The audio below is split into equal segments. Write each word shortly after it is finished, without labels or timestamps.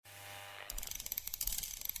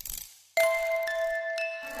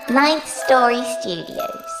Ninth Story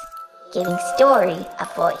Studios, giving story a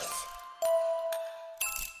voice.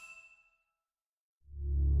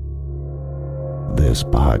 This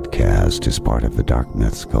podcast is part of the Dark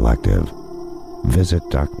Myths Collective. Visit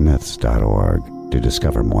darkmyths.org to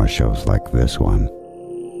discover more shows like this one.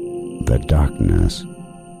 The darkness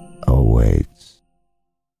awaits.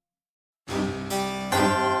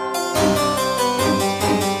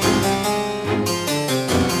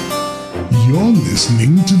 You're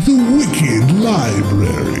listening to The Wicked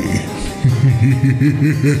Library.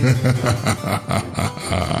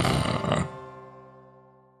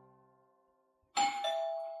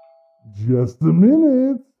 Just a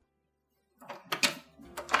minute.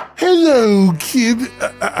 Hello, kid.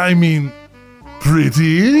 I mean,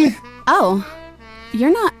 pretty. Oh,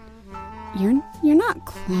 you're not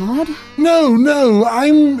Claude. No,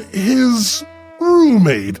 I'm his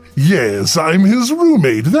roommate. Yes, I'm his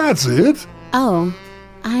roommate, that's it. Oh,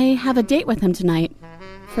 I have a date with him tonight.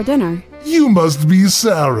 For dinner. You must be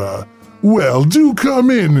Sarah. Well, do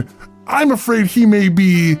come in. I'm afraid he may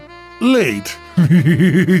be late.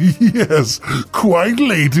 Yes, quite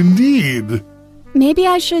late indeed. Maybe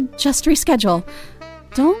I should just reschedule.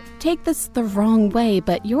 Don't take this the wrong way,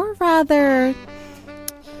 but you're rather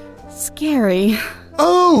scary.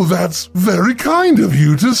 Oh, that's very kind of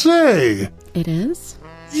you to say. It is?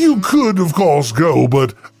 You could, of course, go,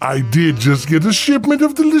 but I did just get a shipment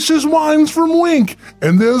of delicious wines from Wink,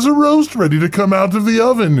 and there's a roast ready to come out of the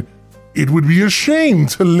oven. It would be a shame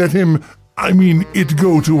to let it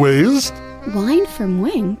go to waste. Wine from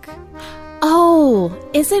Wink? Oh,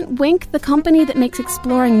 isn't Wink the company that makes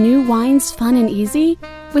exploring new wines fun and easy?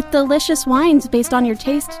 With delicious wines based on your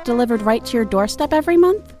taste delivered right to your doorstep every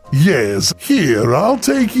month? Yes, here, I'll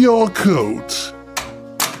take your coat.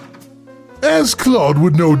 As Claude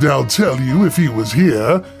would no doubt tell you if he was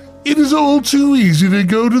here, it is all too easy to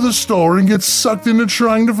go to the store and get sucked into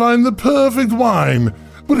trying to find the perfect wine.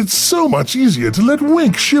 But it's so much easier to let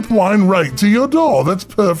Wink ship wine right to your door that's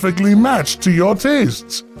perfectly matched to your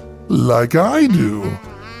tastes. Like I do.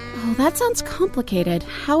 Oh, that sounds complicated.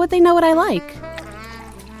 How would they know what I like?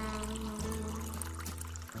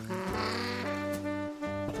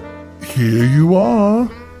 Here you are.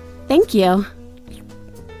 Thank you.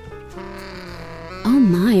 Oh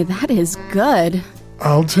my, that is good.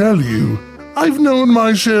 I'll tell you, I've known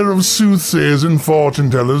my share of soothsayers and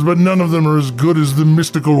fortune-tellers, but none of them are as good as the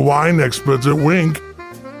mystical wine experts at Wink.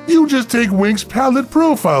 You just take Wink's palate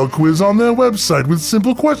profile quiz on their website with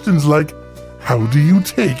simple questions like, how do you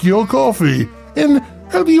take your coffee? And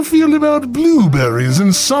how do you feel about blueberries?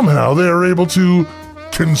 And somehow they are able to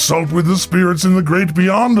consult with the spirits in the great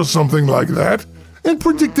beyond or something like that, and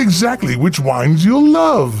predict exactly which wines you'll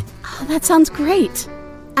love. Oh, that sounds great.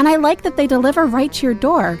 And I like that they deliver right to your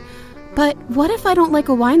door. But what if I don't like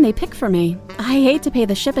a wine they pick for me? I hate to pay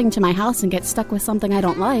the shipping to my house and get stuck with something I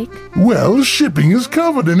don't like. Well, shipping is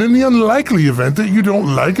covered, and in the unlikely event that you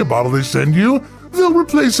don't like a bottle they send you, they'll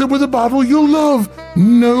replace it with a bottle you'll love.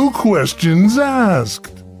 No questions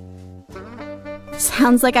asked.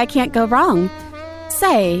 Sounds like I can't go wrong.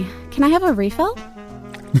 Say, can I have a refill?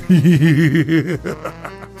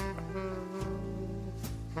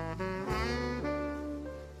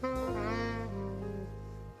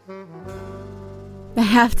 I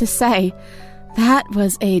have to say, that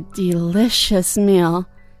was a delicious meal,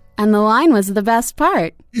 and the wine was the best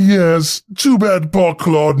part. Yes, too bad poor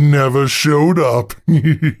Claude never showed up.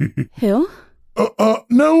 Who?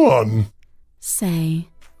 No one. Say,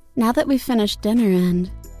 now that we've finished dinner and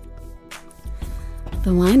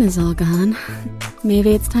the wine is all gone,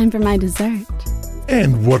 maybe it's time for my dessert.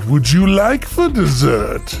 And what would you like for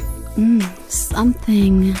dessert?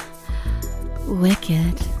 Something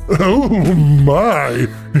wicked. Oh, my.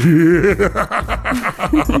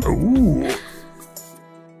 Ooh.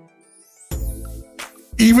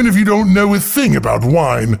 Even if you don't know a thing about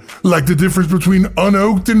wine, like the difference between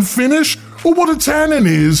unoaked and finish, or what a tannin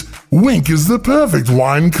is, Wink is the perfect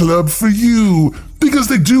wine club for you, because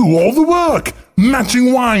they do all the work,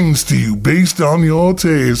 matching wines to you based on your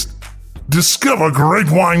taste. Discover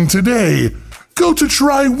great wine today. Go to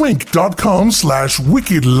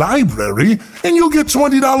trywink.com/wickedlibrary and you'll get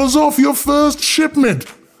 $20 off your first shipment.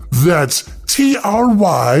 That's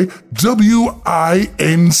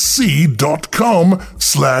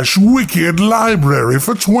trywinc.com/wickedlibrary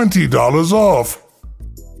for $20 off.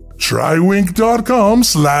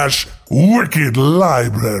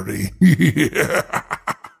 trywink.com/wickedlibrary.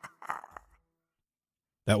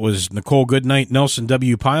 That was Nicole Goodnight, Nelson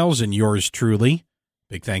W. Piles, and yours truly.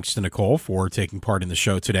 Big thanks to Nicole for taking part in the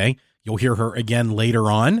show today. You'll hear her again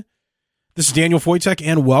later on. This is Daniel Foytek,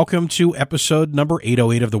 and welcome to episode number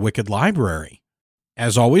 808 of The Wicked Library.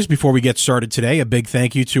 As always, before we get started today, a big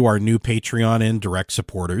thank you to our new Patreon and direct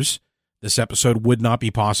supporters. This episode would not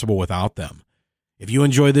be possible without them. If you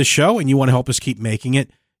enjoy this show and you want to help us keep making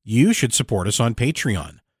it, you should support us on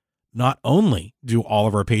Patreon. Not only do all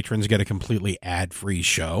of our patrons get a completely ad-free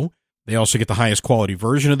show, they also get the highest quality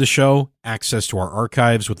version of the show, access to our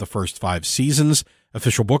archives with the first 5 seasons,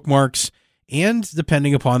 official bookmarks, and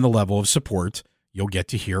depending upon the level of support, you'll get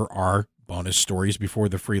to hear our bonus stories before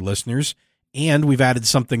the free listeners. And we've added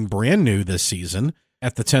something brand new this season.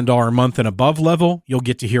 At the $10 a month and above level, you'll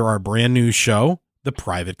get to hear our brand new show, The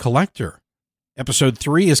Private Collector. Episode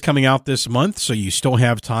 3 is coming out this month, so you still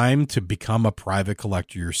have time to become a private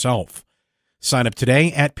collector yourself. Sign up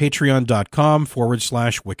today at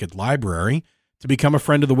patreon.com/Wicked Library to become a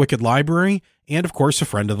friend of the Wicked Library and, of course, a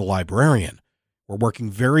friend of the librarian. We're working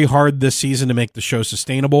very hard this season to make the show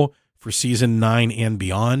sustainable for season 9 and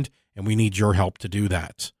beyond, and we need your help to do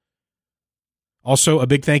that. Also, a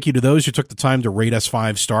big thank you to those who took the time to rate us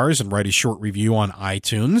 5 stars and write a short review on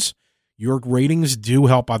iTunes. Your ratings do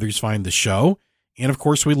help others find the show, and of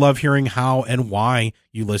course, we love hearing how and why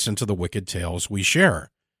you listen to the wicked tales we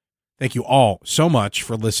share. Thank you all so much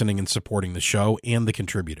for listening and supporting the show and the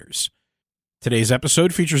contributors. Today's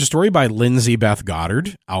episode features a story by Lindsey Beth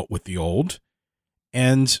Goddard, Out with the Old.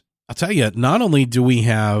 And I'll tell you, not only do we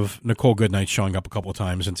have Nicole Goodnight showing up a couple of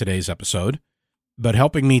times in today's episode, but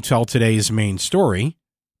helping me tell today's main story,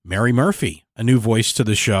 Mary Murphy, a new voice to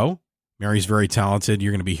the show. Mary's very talented.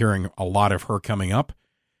 You're going to be hearing a lot of her coming up.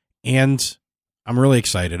 And I'm really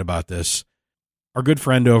excited about this. Our good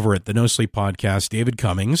friend over at the No Sleep Podcast, David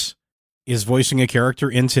Cummings, is voicing a character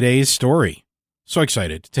in today's story. So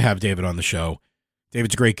excited to have David on the show.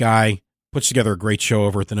 David's a great guy, puts together a great show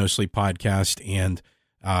over at the No Sleep Podcast, and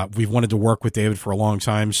we've wanted to work with David for a long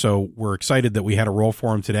time, so we're excited that we had a role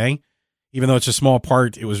for him today. Even though it's a small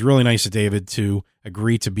part, it was really nice of David to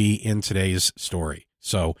agree to be in today's story.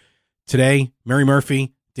 So today, Mary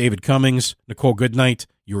Murphy, David Cummings, Nicole Goodnight,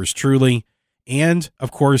 yours truly, and,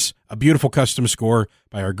 of course, a beautiful custom score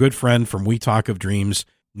by our good friend from We Talk of Dreams,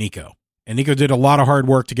 Nico. And Nico did a lot of hard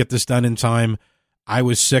work to get this done in time. I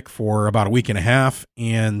was sick for about a week and a half,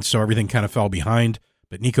 and so everything kind of fell behind.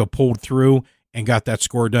 But Nico pulled through and got that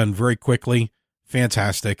score done very quickly.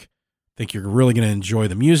 Fantastic. I think you're really going to enjoy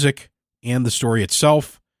the music and the story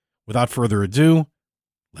itself. Without further ado,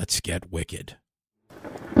 let's get wicked.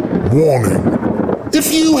 Warning.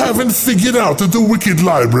 If you haven't figured out that the Wicked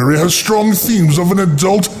Library has strong themes of an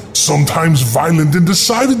adult, sometimes violent and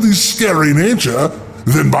decidedly scary nature,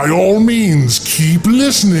 then by all means, keep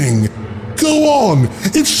listening. Go on,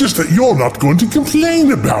 it's just that you're not going to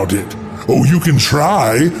complain about it. Oh, you can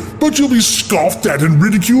try, but you'll be scoffed at and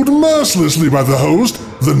ridiculed mercilessly by the host,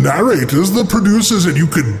 the narrators, the producers, and you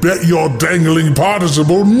could bet your dangling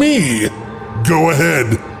participle me. Go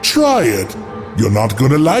ahead, try it. You're not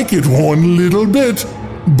gonna like it one little bit,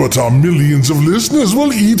 but our millions of listeners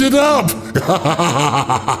will eat it up.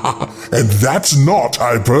 And that's not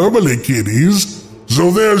hyperbole, kiddies. So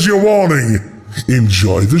there's your warning.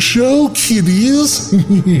 Enjoy the show, kiddies.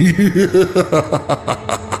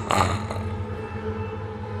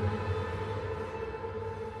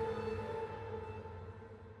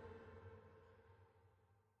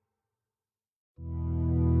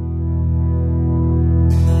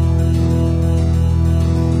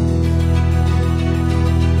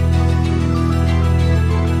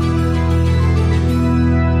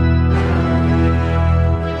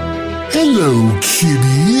 Hello,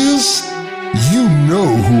 kiddies. You know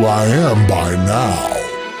who I am by now.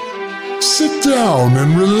 Sit down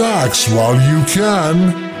and relax while you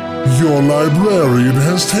can. Your librarian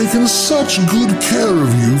has taken such good care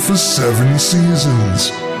of you for 7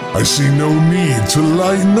 seasons. I see no need to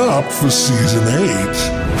lighten up for season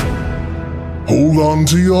 8. Hold on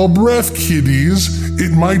to your breath, kiddies.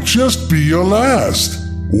 It might just be your last.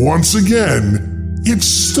 Once again, it's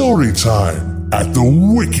story time at the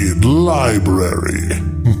Wicked Library.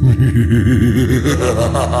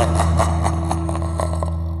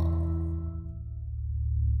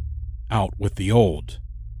 Out with the Old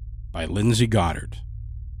by Lindsey Goddard.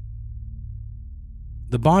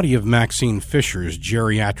 The body of Maxine Fischer's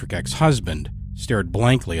geriatric ex-husband stared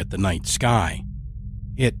blankly at the night sky.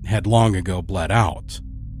 It had long ago bled out,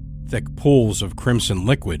 thick pools of crimson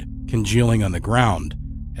liquid congealing on the ground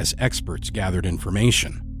as experts gathered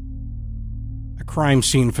information. A crime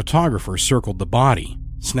scene photographer circled the body,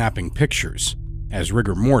 snapping pictures, as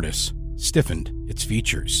rigor mortis stiffened its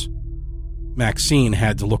features. Maxine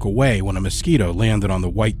had to look away when a mosquito landed on the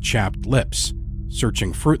white chapped lips,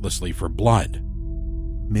 searching fruitlessly for blood.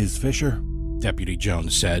 Ms. Fischer, Deputy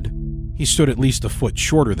Jones said. He stood at least a foot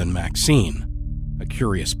shorter than Maxine, a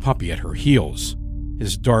curious puppy at her heels,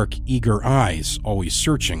 his dark, eager eyes always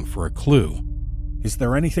searching for a clue. Is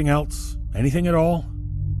there anything else? Anything at all?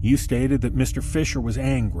 You stated that Mr. Fischer was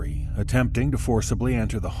angry, attempting to forcibly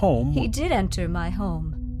enter the home. He did enter my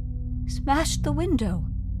home. Smashed the window.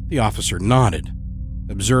 The officer nodded,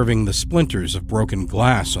 observing the splinters of broken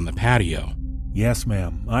glass on the patio. Yes,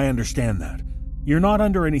 ma'am, I understand that. You're not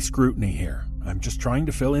under any scrutiny here. I'm just trying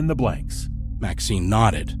to fill in the blanks. Maxine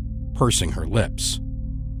nodded, pursing her lips.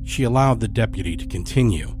 She allowed the deputy to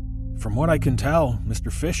continue. From what I can tell,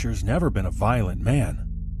 Mr. Fisher's never been a violent man.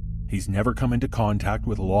 He's never come into contact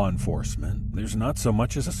with law enforcement. There's not so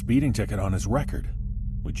much as a speeding ticket on his record.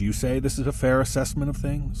 Would you say this is a fair assessment of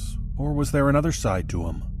things? Or was there another side to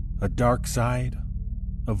him? A dark side?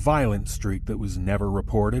 A violent streak that was never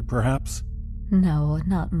reported, perhaps? No,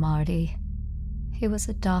 not Marty. He was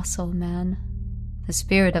a docile man. The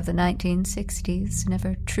spirit of the 1960s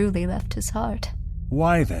never truly left his heart.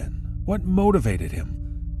 Why then? What motivated him?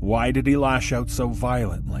 Why did he lash out so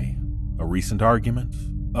violently? A recent argument?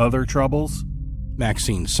 Other troubles?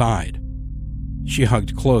 Maxine sighed. She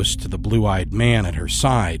hugged close to the blue-eyed man at her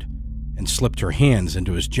side and slipped her hands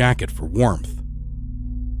into his jacket for warmth.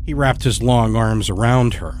 He wrapped his long arms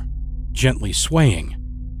around her, gently swaying,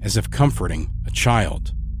 as if comforting a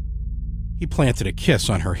child. He planted a kiss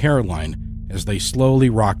on her hairline as they slowly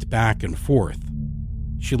rocked back and forth.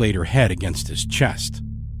 She laid her head against his chest,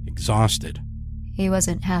 exhausted. He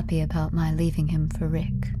wasn't happy about my leaving him for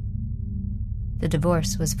Rick. The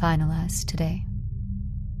divorce was finalized today.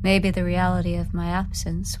 Maybe the reality of my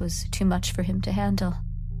absence was too much for him to handle.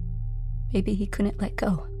 Maybe he couldn't let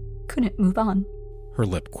go, couldn't move on. Her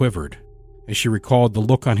lip quivered as she recalled the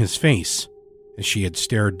look on his face as she had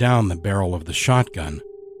stared down the barrel of the shotgun,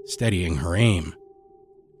 steadying her aim.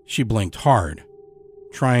 She blinked hard,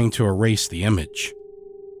 trying to erase the image.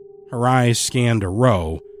 Her eyes scanned a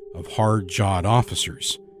row of hard-jawed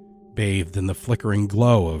officers, bathed in the flickering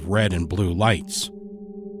glow of red and blue lights.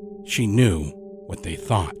 She knew what they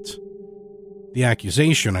thought. The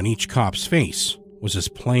accusation on each cop's face was as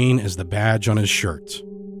plain as the badge on his shirt.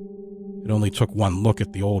 It only took one look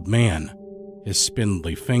at the old man, his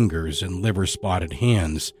spindly fingers and liver-spotted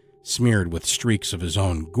hands smeared with streaks of his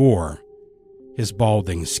own gore, his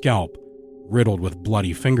balding scalp riddled with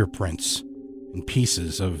bloody fingerprints and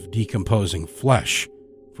pieces of decomposing flesh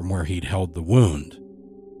from where he'd held the wound,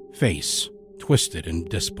 face twisted in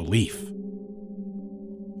disbelief.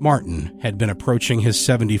 Martin had been approaching his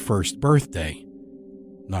 71st birthday.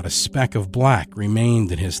 Not a speck of black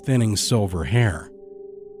remained in his thinning silver hair.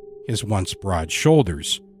 His once broad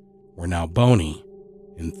shoulders were now bony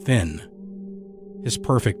and thin. His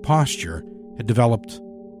perfect posture had developed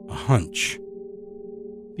a hunch.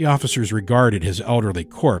 The officers regarded his elderly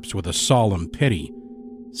corpse with a solemn pity,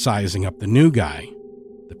 sizing up the new guy,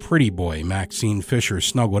 the pretty boy Maxine Fischer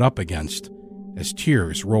snuggled up against as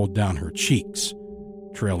tears rolled down her cheeks,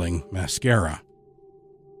 trailing mascara.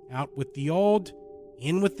 "Out with the old,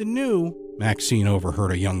 in with the new," Maxine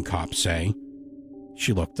overheard a young cop say.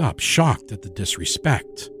 She looked up, shocked at the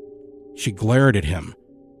disrespect. She glared at him,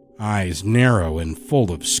 eyes narrow and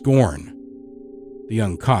full of scorn. The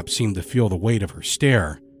young cop seemed to feel the weight of her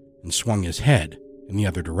stare and swung his head in the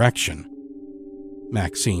other direction.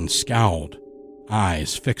 Maxine scowled,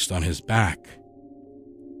 eyes fixed on his back.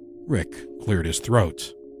 Rick cleared his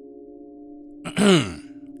throat.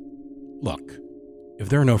 "Look, if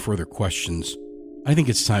there are no further questions, I think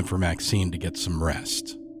it's time for Maxine to get some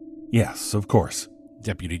rest." "Yes, of course,"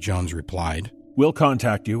 Deputy Jones replied. "We'll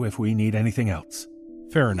contact you if we need anything else."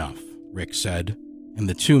 "Fair enough," Rick said, and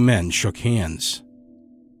the two men shook hands.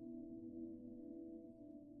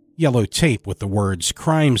 Yellow tape with the words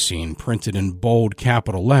 "crime scene" printed in bold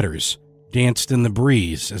capital letters danced in the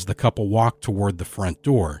breeze as the couple walked toward the front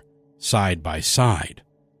door, side by side.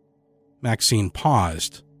 Maxine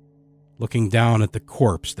paused, looking down at the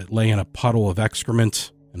corpse that lay in a puddle of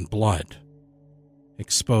excrement and blood.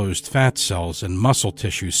 Exposed fat cells and muscle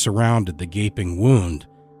tissue surrounded the gaping wound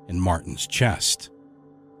in Martin's chest.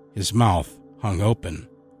 His mouth hung open,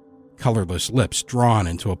 colorless lips drawn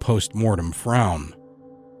into a post-mortem frown.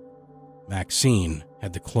 Maxine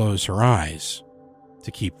had to close her eyes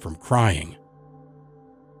to keep from crying.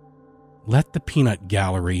 Let the peanut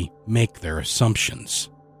gallery make their assumptions.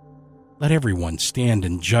 Let everyone stand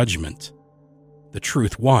in judgment. The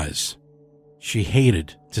truth was, she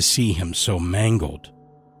hated to see him so mangled.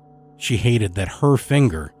 She hated that her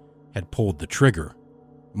finger had pulled the trigger.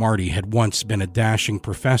 Marty had once been a dashing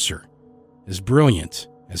professor, as brilliant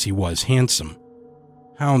as he was handsome.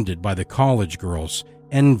 Hounded by the college girls,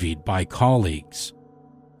 envied by colleagues.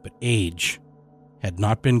 But age had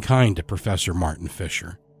not been kind to Professor Martin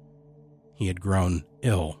Fischer. He had grown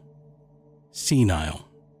ill, senile,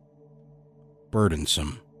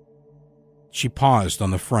 burdensome. She paused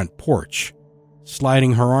on the front porch,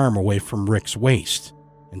 sliding her arm away from Rick's waist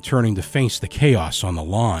and turning to face the chaos on the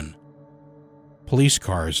lawn. Police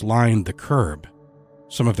cars lined the curb,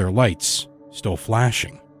 some of their lights still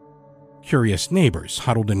flashing. Curious neighbors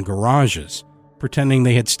huddled in garages, pretending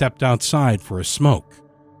they had stepped outside for a smoke.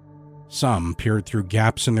 Some peered through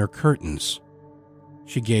gaps in their curtains.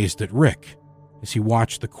 She gazed at Rick as he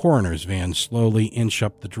watched the coroner's van slowly inch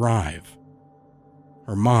up the drive.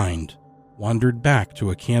 Her mind wandered back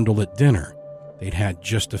to a candlelit dinner they'd had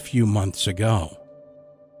just a few months ago.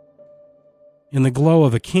 In the glow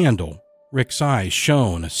of a candle, Rick's eyes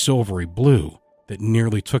shone a silvery blue that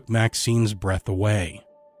nearly took Maxine's breath away.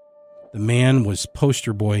 The man was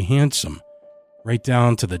poster boy handsome, right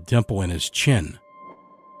down to the dimple in his chin.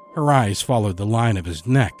 Her eyes followed the line of his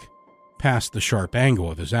neck, past the sharp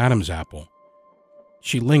angle of his Adam's apple.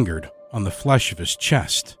 She lingered on the flesh of his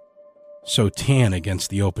chest, so tan against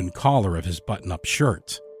the open collar of his button-up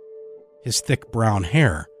shirt. His thick brown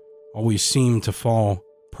hair always seemed to fall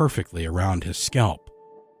perfectly around his scalp,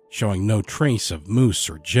 showing no trace of mousse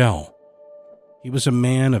or gel. He was a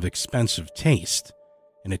man of expensive taste,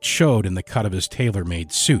 and it showed in the cut of his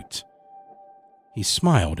tailor-made suit. He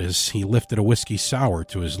smiled as he lifted a whiskey sour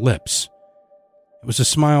to his lips. It was a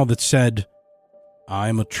smile that said,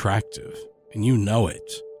 "I'm attractive, and you know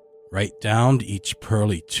it, right down to each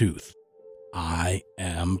pearly tooth. I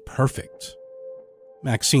am perfect."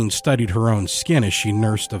 Maxine studied her own skin as she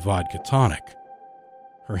nursed a vodka tonic.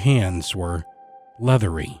 Her hands were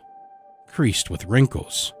leathery, creased with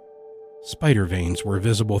wrinkles. Spider veins were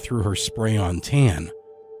visible through her spray-on tan,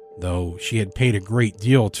 though she had paid a great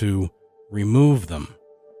deal to remove them.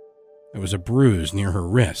 There was a bruise near her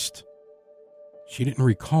wrist. She didn't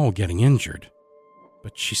recall getting injured,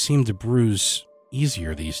 but she seemed to bruise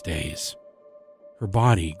easier these days, her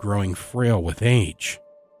body growing frail with age.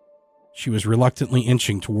 She was reluctantly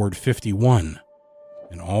inching toward 51,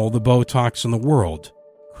 and all the Botox in the world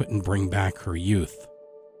couldn't bring back her youth.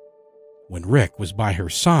 When Rick was by her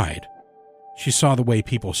side, she saw the way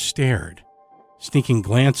people stared, sneaking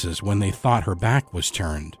glances when they thought her back was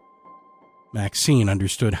turned. Maxine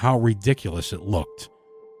understood how ridiculous it looked,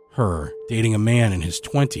 her dating a man in his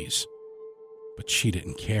 20s. But she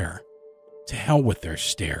didn't care. To hell with their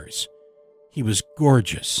stares. He was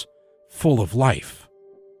gorgeous, full of life,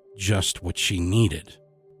 just what she needed.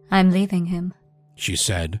 "I'm leaving him," she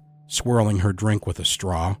said, swirling her drink with a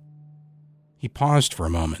straw. He paused for a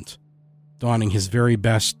moment, donning his very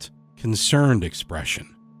best concerned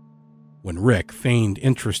expression. When Rick feigned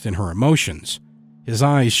interest in her emotions, his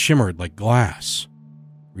eyes shimmered like glass,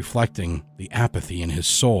 reflecting the apathy in his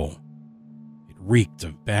soul. It reeked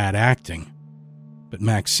of bad acting, but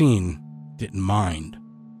Maxine didn't mind.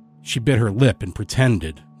 She bit her lip and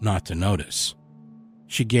pretended not to notice.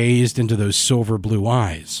 She gazed into those silver blue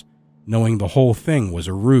eyes, knowing the whole thing was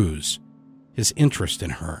a ruse, his interest in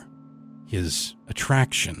her, his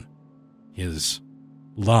attraction, his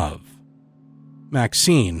love.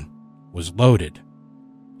 Maxine was loaded.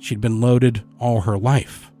 She'd been loaded all her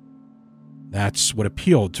life. That's what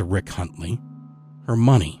appealed to Rick Huntley. Her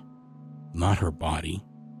money, not her body,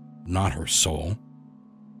 not her soul.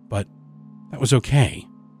 But that was okay.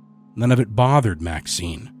 None of it bothered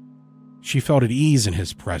Maxine. She felt at ease in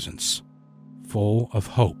his presence, full of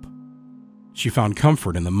hope. She found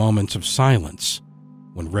comfort in the moments of silence,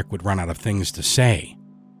 when Rick would run out of things to say,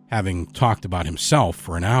 having talked about himself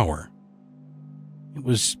for an hour. It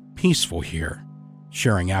was peaceful here,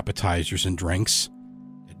 sharing appetizers and drinks,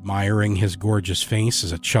 admiring his gorgeous face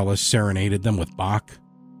as a cellist serenaded them with Bach.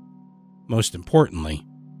 Most importantly,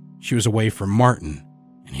 she was away from Martin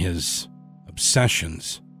and his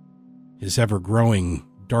obsessions, his ever-growing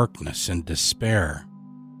darkness and despair.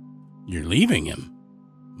 "You're leaving him?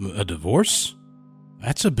 A divorce?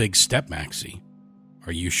 That's a big step, Maxie.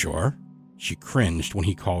 Are you sure?" She cringed when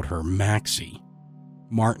he called her Maxie.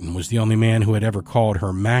 Martin was the only man who had ever called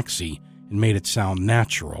her Maxie and made it sound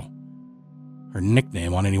natural. Her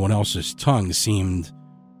nickname on anyone else's tongue seemed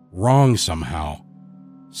wrong somehow,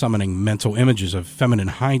 summoning mental images of feminine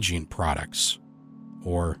hygiene products.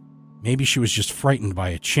 Or maybe she was just frightened by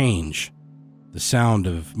a change, the sound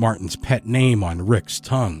of Martin's pet name on Rick's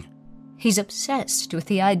tongue. "He's obsessed with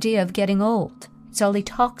the idea of getting old. It's all he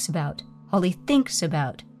talks about, all he thinks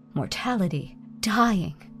about. Mortality,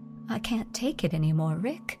 dying. I can't take it anymore,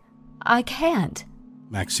 Rick. I can't."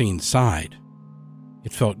 Maxine sighed.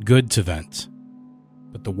 It felt good to vent,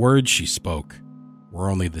 but the words she spoke were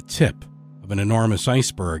only the tip of an enormous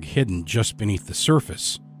iceberg hidden just beneath the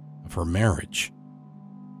surface of her marriage.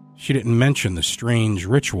 She didn't mention the strange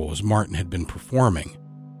rituals Martin had been performing,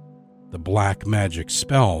 the black magic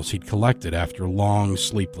spells he'd collected after long,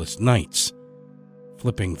 sleepless nights,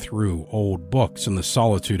 flipping through old books in the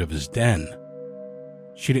solitude of his den.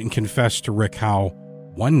 She didn't confess to Rick how,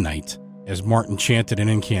 one night, as Martin chanted an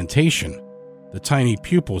incantation, the tiny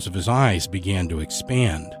pupils of his eyes began to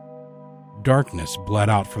expand. Darkness bled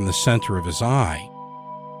out from the center of his eye.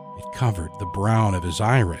 It covered the brown of his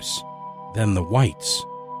iris, then the whites,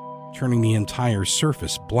 turning the entire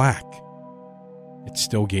surface black. It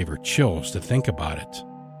still gave her chills to think about it.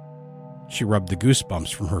 She rubbed the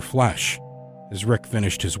goosebumps from her flesh as Rick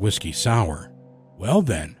finished his whiskey sour. "Well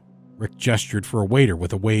then," Rick gestured for a waiter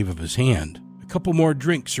with a wave of his hand. "A couple more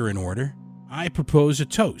drinks are in order. I propose a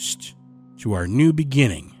toast to our new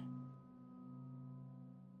beginning."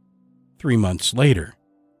 3 months later,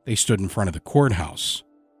 they stood in front of the courthouse.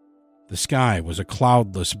 The sky was a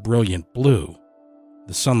cloudless, brilliant blue.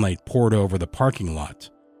 The sunlight poured over the parking lot,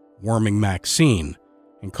 warming Maxine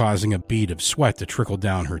and causing a bead of sweat to trickle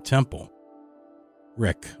down her temple.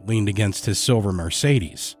 Rick leaned against his silver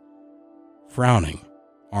Mercedes, frowning,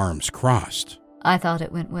 arms crossed. "I thought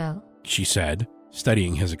it went well," she said,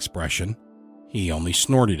 studying his expression. He only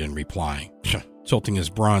snorted in reply, tilting his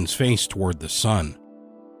bronze face toward the sun.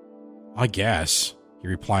 "I guess," he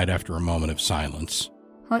replied after a moment of silence.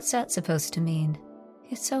 "What's that supposed to mean?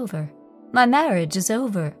 It's over. My marriage is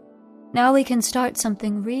over. Now we can start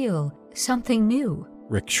something real, something new."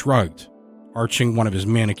 Rick shrugged, arching one of his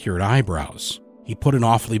manicured eyebrows. "He put an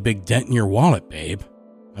awfully big dent in your wallet, babe.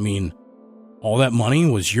 I mean, all that money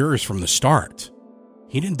was yours from the start.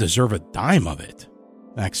 He didn't deserve a dime of it."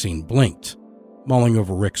 Maxine blinked, mulling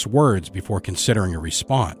over Rick's words before considering a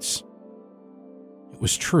response. It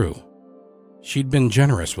was true. She'd been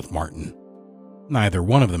generous with Martin. Neither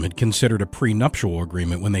one of them had considered a prenuptial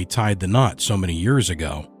agreement when they tied the knot so many years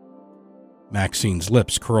ago. Maxine's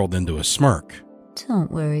lips curled into a smirk.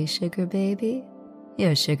 "Don't worry, sugar baby.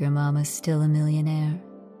 Your sugar mama's still a millionaire."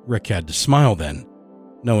 Rick had to smile then,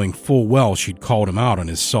 knowing full well she'd called him out on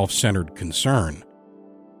his self-centered concern.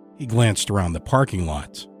 He glanced around the parking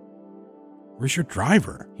lot. "Where's your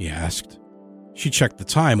driver?" he asked. She checked the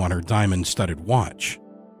time on her diamond-studded watch.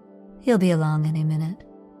 "He'll be along any minute.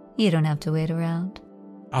 You don't have to wait around."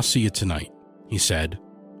 "I'll see you tonight," he said,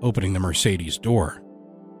 opening the Mercedes door.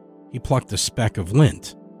 He plucked a speck of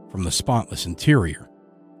lint from the spotless interior,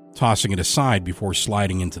 tossing it aside before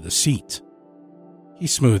sliding into the seat. He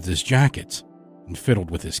smoothed his jacket and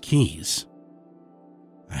fiddled with his keys.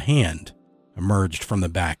 A hand emerged from the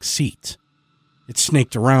back seat. It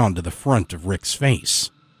snaked around to the front of Rick's face.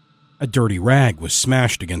 A dirty rag was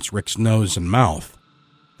smashed against Rick's nose and mouth.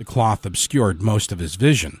 The cloth obscured most of his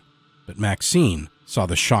vision, but Maxine saw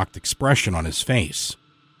the shocked expression on his face.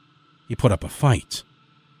 He put up a fight,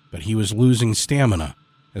 but he was losing stamina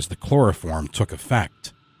as the chloroform took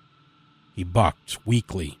effect. He bucked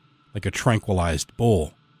weakly, like a tranquilized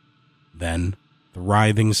bull. Then the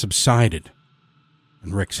writhing subsided,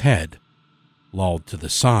 and Rick's head lolled to the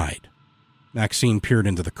side. Maxine peered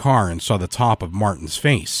into the car and saw the top of Martin's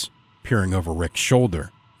face, peering over Rick's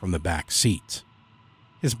shoulder from the back seat.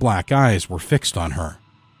 His black eyes were fixed on her.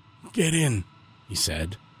 "Get in," he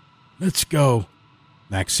said. "Let's go."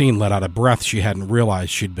 Maxine let out a breath she hadn't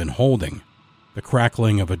realized she'd been holding. The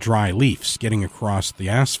crackling of a dry leaf skidding across the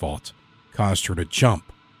asphalt caused her to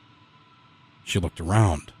jump. She looked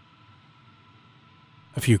around.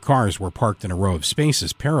 A few cars were parked in a row of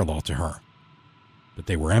spaces parallel to her, but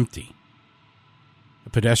they were empty. A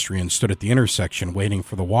pedestrian stood at the intersection waiting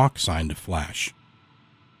for the walk sign to flash.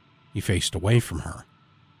 He faced away from her,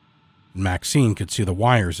 and Maxine could see the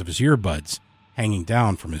wires of his earbuds hanging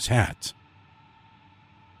down from his hat.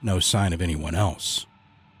 No sign of anyone else.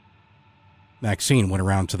 Maxine went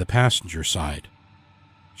around to the passenger side.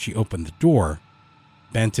 She opened the door,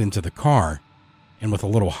 bent into the car, and with a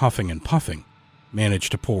little huffing and puffing,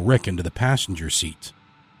 managed to pull Rick into the passenger seat.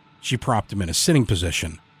 She propped him in a sitting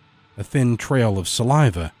position, a thin trail of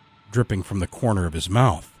saliva dripping from the corner of his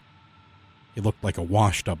mouth. He looked like a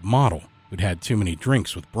washed-up model who'd had too many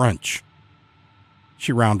drinks with brunch.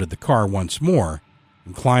 She rounded the car once more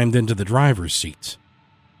and climbed into the driver's seat.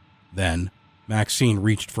 Then Maxine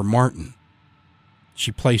reached for Martin.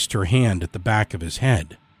 She placed her hand at the back of his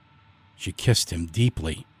head. She kissed him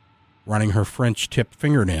deeply, running her French-tipped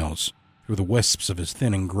fingernails through the wisps of his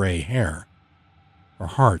thinning gray hair. Her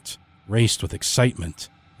heart raced with excitement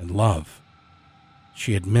and love.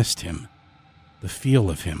 She had missed him, the feel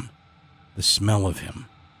of him, the smell of him,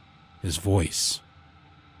 his voice.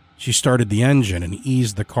 She started the engine and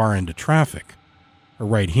eased the car into traffic, her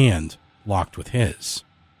right hand locked with his.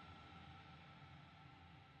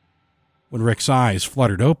 When Rick's eyes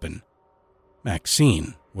fluttered open,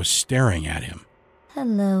 Maxine was staring at him.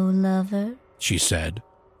 "Hello, lover," she said,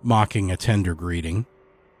 mocking a tender greeting.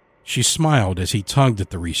 She smiled as he tugged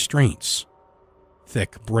at the restraints.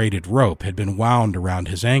 Thick braided rope had been wound around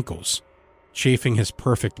his ankles, chafing his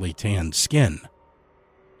perfectly tanned skin.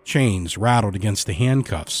 Chains rattled against the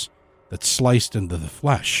handcuffs that sliced into the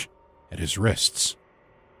flesh at his wrists.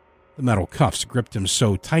 The metal cuffs gripped him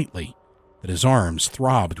so tightly that his arms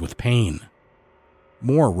throbbed with pain.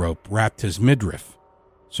 More rope wrapped his midriff,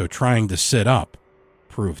 so trying to sit up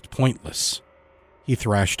proved pointless. He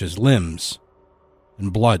thrashed his limbs,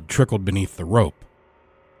 and blood trickled beneath the rope.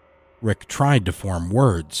 Rick tried to form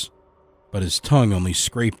words, but his tongue only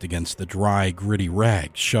scraped against the dry, gritty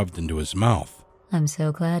rag shoved into his mouth. "I'm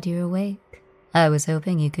so glad you're awake. I was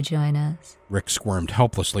hoping you could join us." Rick squirmed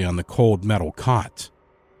helplessly on the cold metal cot.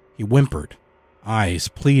 He whimpered, eyes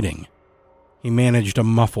pleading. He managed a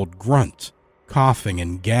muffled grunt, coughing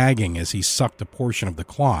and gagging as he sucked a portion of the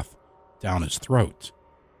cloth down his throat.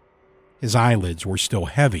 His eyelids were still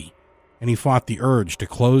heavy, and he fought the urge to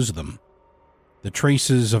close them. The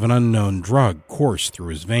traces of an unknown drug coursed through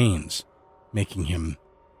his veins, making him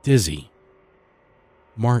dizzy.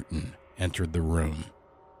 Martin entered the room,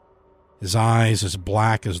 his eyes as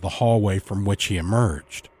black as the hallway from which he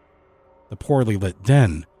emerged. The poorly lit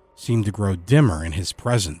den seemed to grow dimmer in his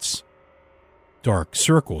presence. Dark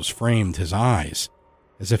circles framed his eyes,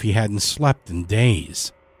 as if he hadn't slept in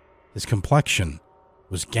days. His complexion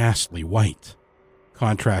was ghastly white,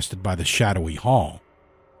 contrasted by the shadowy hall.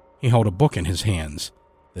 He held a book in his hands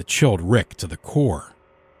that chilled Rick to the core.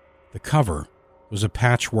 The cover was a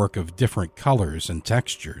patchwork of different colors and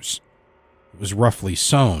textures. It was roughly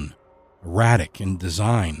sewn, erratic in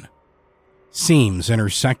design. Seams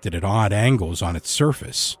intersected at odd angles on its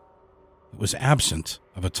surface. It was absent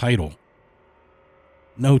of a title.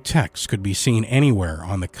 No text could be seen anywhere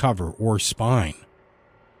on the cover or spine.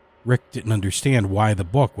 Rick didn't understand why the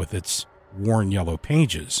book, with its worn yellow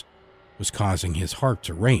pages, was causing his heart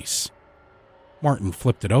to race. Martin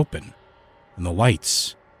flipped it open, and the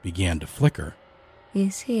lights began to flicker.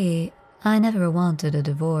 "You see, I never wanted a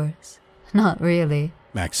divorce. Not really,"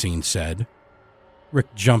 Maxine said.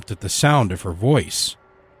 Rick jumped at the sound of her voice.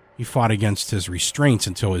 He fought against his restraints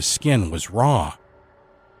until his skin was raw.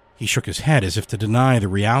 He shook his head as if to deny the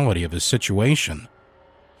reality of his situation.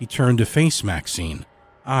 He turned to face Maxine,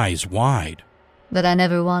 eyes wide. "But I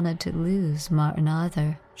never wanted to lose Martin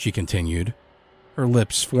either," she continued. Her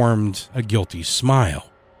lips formed a guilty smile.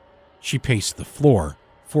 She paced the floor,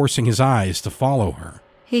 forcing his eyes to follow her.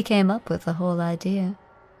 "He came up with the whole idea.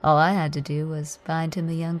 All I had to do was find him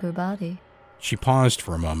a younger body." She paused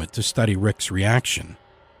for a moment to study Rick's reaction.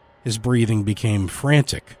 His breathing became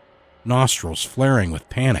frantic, nostrils flaring with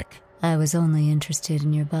panic. "I was only interested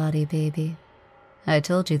in your body, baby. I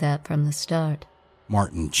told you that from the start,"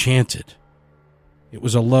 Martin chanted. It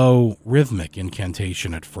was a low, rhythmic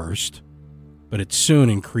incantation at first, but it soon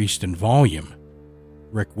increased in volume.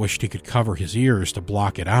 Rick wished he could cover his ears to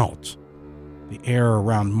block it out. The air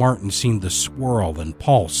around Martin seemed to swirl and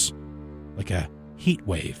pulse, like a heat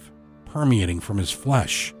wave permeating from his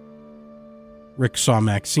flesh. Rick saw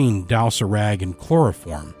Maxine douse a rag in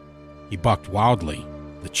chloroform. He bucked wildly,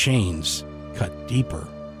 the chains cut deeper,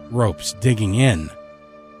 ropes digging in.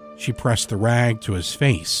 She pressed the rag to his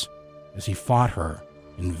face as he fought her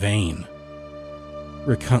in vain.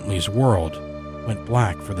 Rick Huntley's world went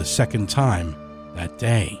black for the second time that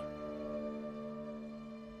day.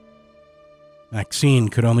 Maxine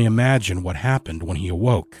could only imagine what happened when he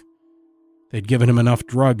awoke. They'd given him enough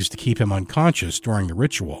drugs to keep him unconscious during the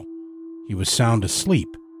ritual. He was sound asleep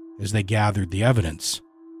as they gathered the evidence,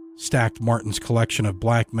 stacked Martin's collection of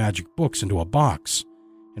black magic books into a box,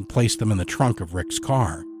 and placed them in the trunk of Rick's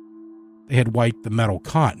car. They had wiped the metal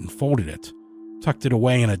cot and folded it, tucked it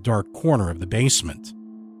away in a dark corner of the basement.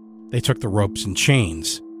 They took the ropes and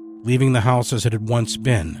chains, leaving the house as it had once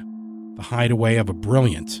been, the hideaway of a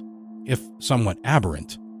brilliant, if somewhat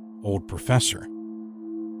aberrant, old professor.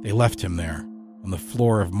 They left him there, on the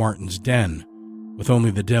floor of Martin's den, with only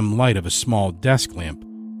the dim light of a small desk lamp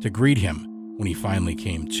to greet him when he finally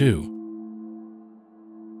came to.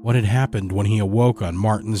 What had happened when he awoke on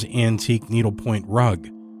Martin's antique needlepoint rug,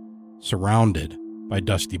 surrounded by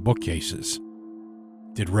dusty bookcases?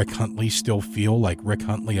 Did Rick Huntley still feel like Rick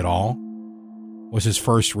Huntley at all? Was his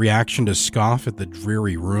first reaction to scoff at the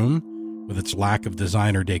dreary room with its lack of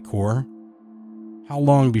designer decor? How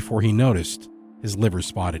long before he noticed his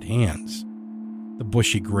liver-spotted hands, the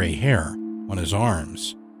bushy gray hair on his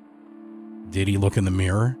arms, Did he look in the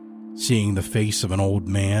mirror, seeing the face of an old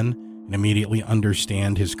man, and immediately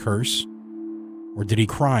understand his curse? Or did he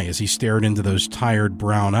cry as he stared into those tired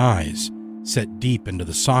brown eyes, set deep into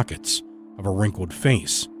the sockets of a wrinkled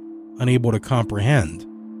face, unable to comprehend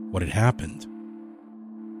what had happened?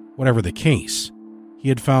 Whatever the case, he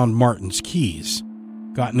had found Martin's keys,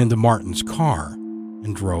 gotten into Martin's car,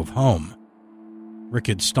 and drove home. Rick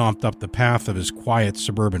had stomped up the path of his quiet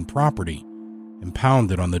suburban property and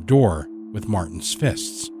pounded on the door with Martin's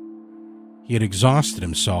fists. He had exhausted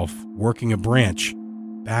himself working a branch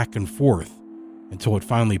back and forth until it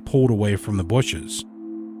finally pulled away from the bushes.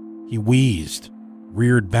 He wheezed,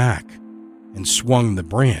 reared back, and swung the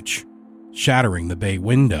branch, shattering the bay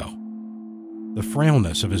window. The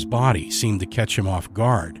frailness of his body seemed to catch him off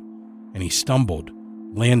guard, and he stumbled,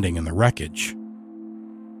 landing in the wreckage.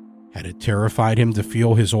 Had it terrified him to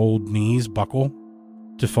feel his old knees buckle,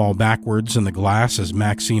 to fall backwards in the glass as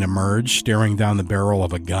Maxine emerged, staring down the barrel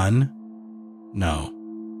of a gun? No.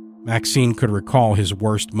 Maxine could recall his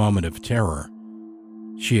worst moment of terror.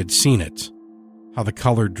 She had seen it, how the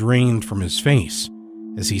color drained from his face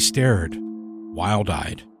as he stared,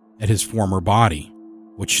 wild-eyed, at his former body,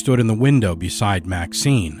 which stood in the window beside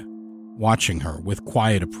Maxine, watching her with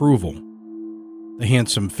quiet approval. The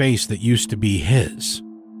handsome face that used to be his,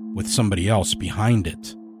 with somebody else behind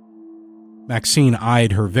it. Maxine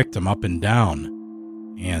eyed her victim up and down,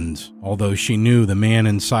 and although she knew the man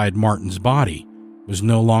inside Martin's body was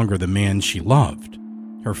no longer the man she loved,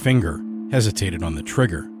 her finger hesitated on the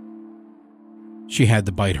trigger. She had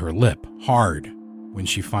to bite her lip hard when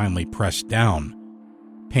she finally pressed down,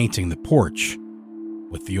 painting the porch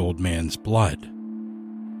with the old man's blood.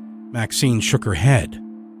 Maxine shook her head,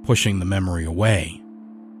 pushing the memory away.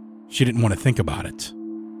 She didn't want to think about it.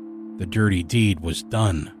 The dirty deed was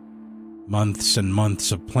done. Months and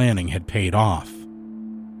months of planning had paid off.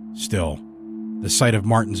 Still, the sight of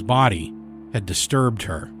Martin's body had disturbed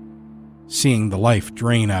her, seeing the life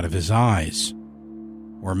drain out of his eyes.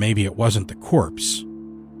 Or maybe it wasn't the corpse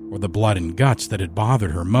or the blood and guts that had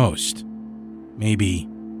bothered her most. Maybe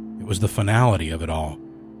it was the finality of it all.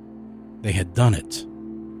 They had done it.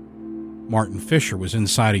 Martin Fischer was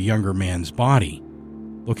inside a younger man's body,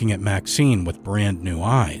 looking at Maxine with brand new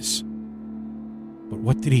eyes. But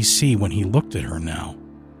what did he see when he looked at her now?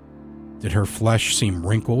 Did her flesh seem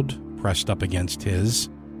wrinkled, pressed up against his?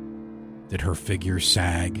 Did her figure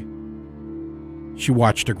sag? She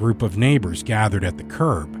watched a group of neighbors gathered at the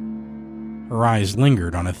curb. Her eyes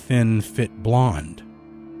lingered on a thin, fit blonde.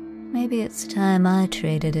 Maybe it's time I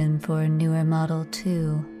traded in for a newer model,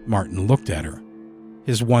 too. Martin looked at her,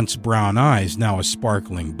 his once brown eyes now a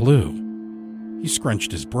sparkling blue. He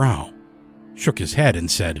scrunched his brow, shook his head, and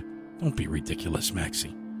said, "Don't be ridiculous,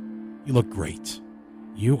 Maxie. You look great.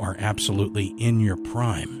 You are absolutely in your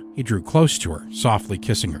prime." He drew close to her, softly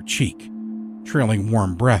kissing her cheek, trailing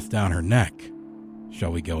warm breath down her neck.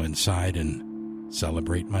 "Shall we go inside and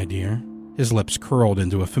celebrate, my dear?" His lips curled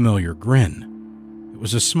into a familiar grin. It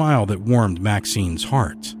was a smile that warmed Maxine's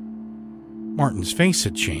heart. Martin's face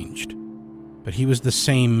had changed, but he was the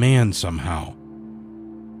same man somehow.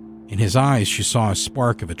 In his eyes she saw a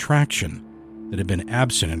spark of attraction that had been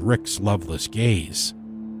absent in Rick's loveless gaze.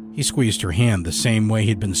 He squeezed her hand the same way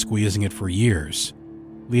he'd been squeezing it for years,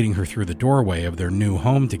 leading her through the doorway of their new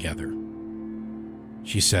home together.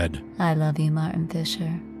 She said, "I love you, Martin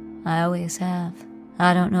Fischer. I always have.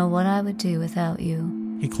 I don't know what I would do without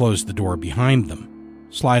you." He closed the door behind them,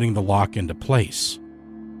 sliding the lock into place.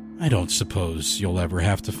 "I don't suppose you'll ever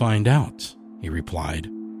have to find out," he replied.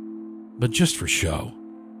 "But just for show,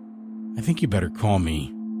 I think you better call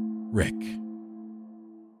me Rick."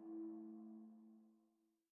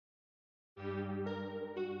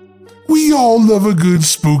 We all love a good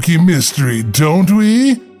spooky mystery, don't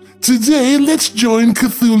we? Today, let's join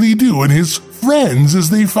Cthulhu and his friends as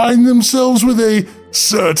they find themselves with a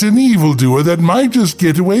certain evildoer that might just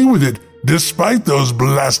get away with it, despite those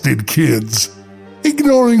blasted kids.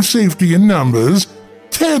 Ignoring safety in numbers,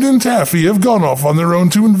 Ted and Taffy have gone off on their own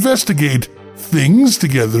to investigate things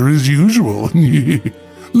together as usual,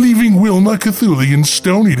 leaving Wilma, Cthulhu, and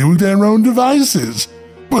Stoney to their own devices.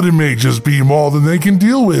 But it may just be more than they can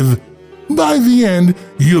deal with. By the end,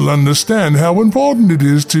 you'll understand how important it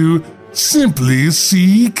is to simply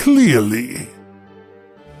see clearly.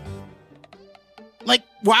 Like,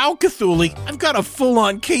 wow, Cthulhu, I've got a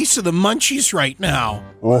full-on case of the munchies right now.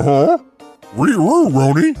 Uh-huh.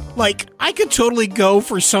 Roni. Like, I could totally go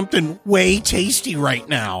for something way tasty right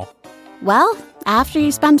now. Well, after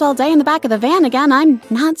you spent all day in the back of the van again, I'm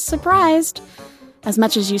not surprised. As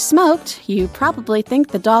much as you smoked, you probably think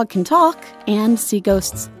the dog can talk and see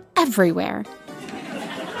ghosts everywhere.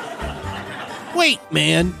 Wait,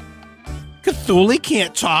 man. Cthulhu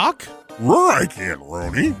can't talk? I can't,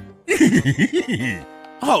 Roni.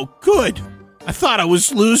 Oh, good. I thought I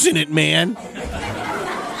was losing it, man.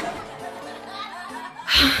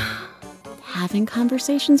 Having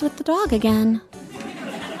conversations with the dog again.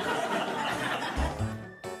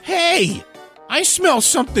 Hey, I smell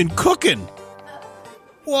something cooking.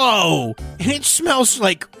 Whoa, and it smells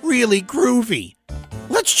like really groovy.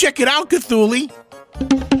 Let's check it out, Cthulhu.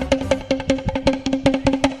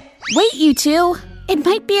 Wait, you two. It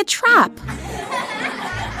might be a trap.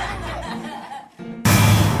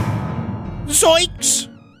 Zoinks!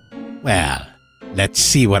 Well, let's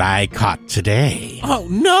see what I caught today. Oh,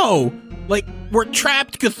 no! Like, we're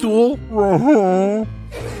trapped, Cthulhu.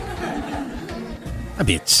 A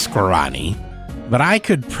bit scrawny, but I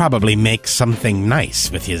could probably make something nice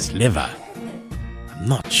with his liver. I'm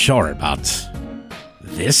not sure about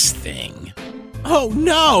this thing. Oh,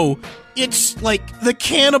 no! It's like the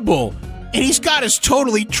cannibal, and he's got us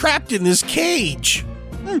totally trapped in this cage.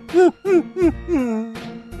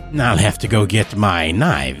 I'll have to go get my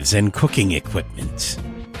knives and cooking equipment.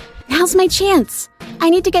 Now's my chance. I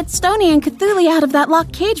need to get Stony and Cthulhu out of that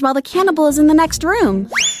locked cage while the cannibal is in the next room.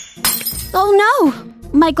 Oh no!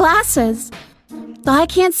 My glasses. I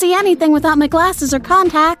can't see anything without my glasses or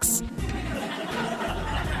contacts.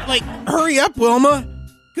 Like, hurry up, Wilma.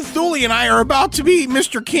 Cthulhu and I are about to be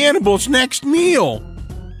Mr. Cannibal's next meal.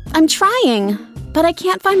 I'm trying, but I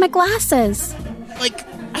can't find my glasses. Like,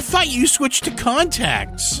 I thought you switched to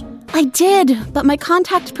contacts. I did, but my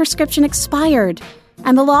contact prescription expired.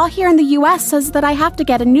 And the law here in the U.S. says that I have to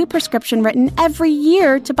get a new prescription written every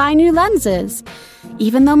year to buy new lenses,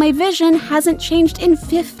 even though my vision hasn't changed in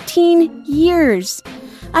 15 years.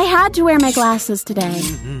 I had to wear my glasses today.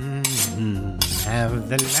 Have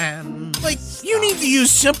the land. Like, you need to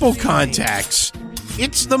use Simple Contacts.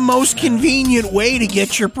 It's the most convenient way to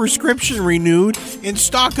get your prescription renewed and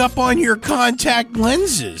stock up on your contact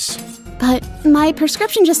lenses. But my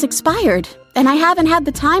prescription just expired, and I haven't had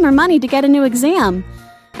the time or money to get a new exam.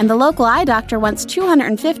 And the local eye doctor wants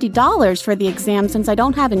 $250 for the exam since I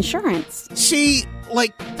don't have insurance. See,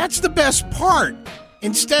 like, that's the best part.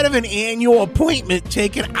 Instead of an annual appointment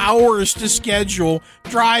taking hours to schedule,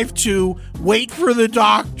 drive to, wait for the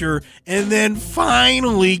doctor, and then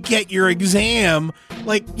finally get your exam,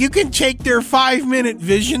 like, you can take their 5-minute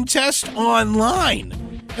vision test online.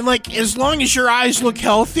 And, like, as long as your eyes look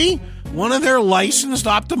healthy, one of their licensed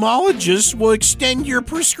ophthalmologists will extend your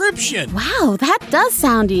prescription. Wow, that does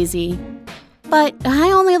sound easy. But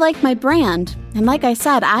I only like my brand, and like I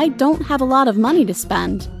said, I don't have a lot of money to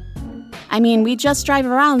spend. I mean, we just drive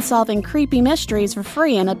around solving creepy mysteries for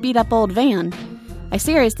free in a beat-up old van. I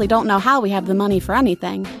seriously don't know how we have the money for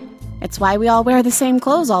anything. It's why we all wear the same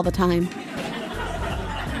clothes all the time.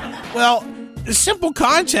 Well, Simple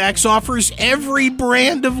Contacts offers every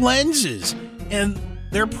brand of lenses, and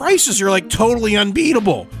their prices are like totally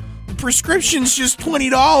unbeatable. The prescription's just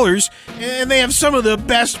 $20, and they have some of the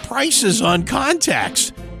best prices on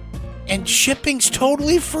contacts. And shipping's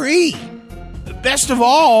totally free. Best of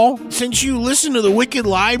all, since you listen to the Wicked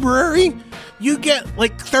Library, you get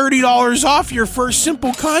like $30 off your first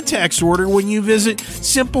Simple Contacts order when you visit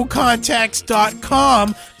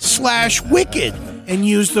simplecontacts.com/wicked and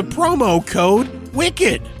use the promo code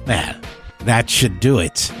WICKED. Well, that should do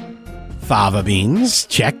it. Fava beans,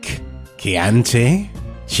 check. Chianti,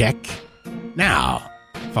 check. Now,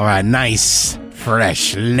 for a nice,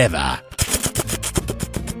 fresh liver.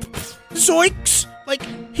 Zoinks! Like,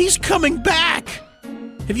 he's coming back!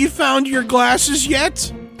 Have you found your glasses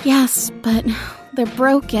yet? Yes, but they're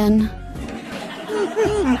broken.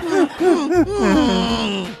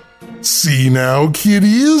 See now,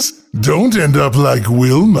 kiddies? Don't end up like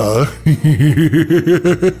Wilma.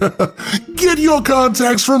 Get your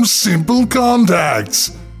contacts from Simple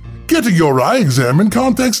Contacts. Getting your eye exam in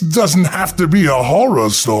contacts doesn't have to be a horror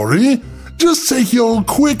story. Just take your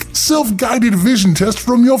quick, self-guided vision test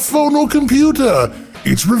from your phone or computer.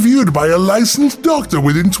 It's reviewed by a licensed doctor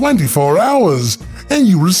within 24 hours, and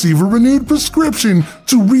you receive a renewed prescription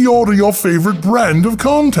to reorder your favorite brand of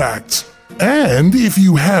contacts. And if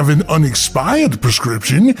you have an unexpired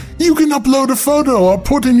prescription, you can upload a photo or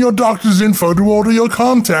put in your doctor's info to order your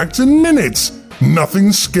contacts in minutes.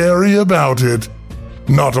 Nothing scary about it.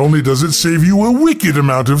 Not only does it save you a wicked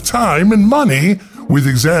amount of time and money, with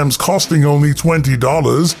exams costing only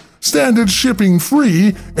 $20, standard shipping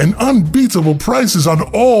free, and unbeatable prices on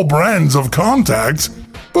all brands of contacts,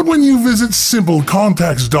 but when you visit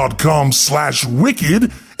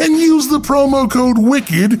simplecontacts.com/wicked and use the promo code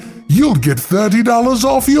WICKED, you'll get $30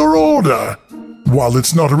 off your order. While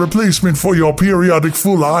it's not a replacement for your periodic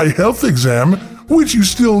full eye health exam, which you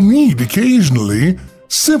still need occasionally,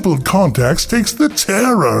 Simple Contacts takes the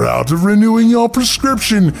terror out of renewing your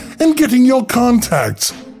prescription and getting your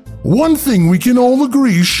contacts. One thing we can all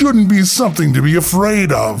agree shouldn't be something to be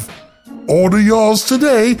afraid of. Order yours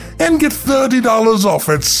today and get $30 off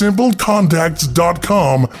at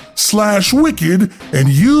simplecontacts.com/wicked and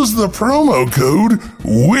use the promo code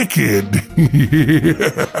WICKED.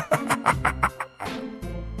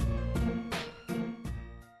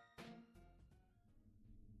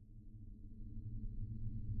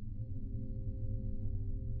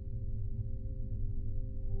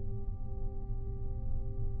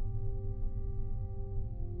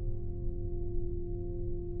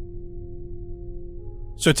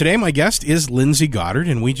 So today my guest is Lindsey Goddard,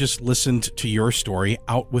 and we just listened to your story,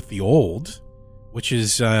 Out with the Old, which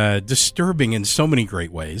is disturbing in so many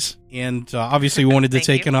great ways. And obviously we wanted to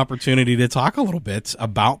take an opportunity to talk a little bit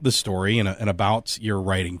about the story and about your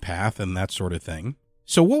writing path and that sort of thing.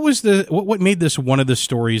 So what made this one of the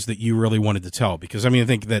stories that you really wanted to tell? Because I mean, I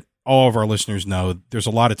think that all of our listeners know there's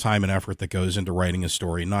a lot of time and effort that goes into writing a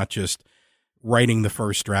story, not just writing the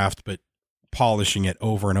first draft, but polishing it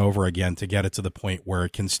over and over again to get it to the point where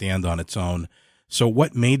it can stand on its own. So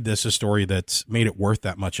what made this a story that's made it worth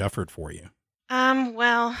that much effort for you?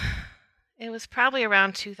 Well, it was probably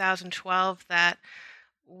around 2012 that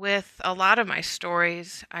with a lot of my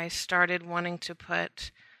stories, I started wanting to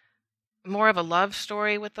put more of a love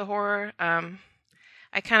story with the horror. I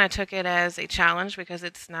kind of took it as a challenge because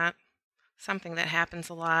it's not something that happens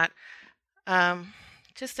a lot.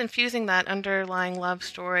 Just infusing that underlying love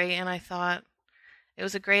story, and I thought it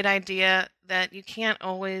was a great idea that you can't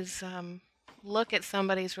always look at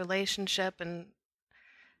somebody's relationship and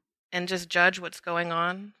just judge what's going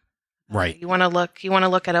on. Right. You want to look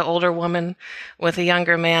at an older woman with a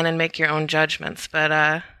younger man and make your own judgments.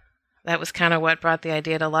 But that was kind of what brought the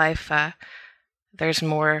idea to life. There's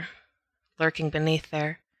more lurking beneath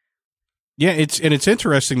there. Yeah, it's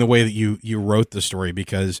interesting the way that you wrote the story,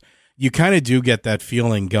 because you kind of do get that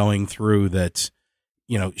feeling going through that,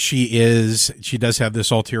 you know, she does have this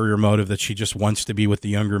ulterior motive that she just wants to be with the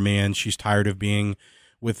younger man. She's tired of being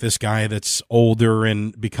with this guy that's older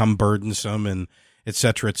and become burdensome, and et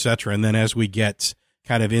cetera, et cetera. And then as we get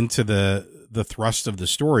kind of into the thrust of the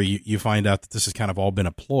story, you find out that this has kind of all been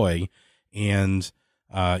a ploy, and,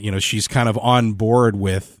 she's kind of on board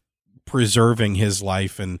with preserving his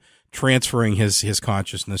life and transferring his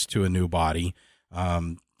consciousness to a new body.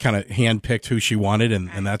 Kind of handpicked who she wanted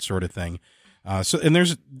and that sort of thing. And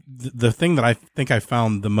there's the thing that I think I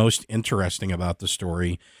found the most interesting about the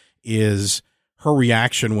story is her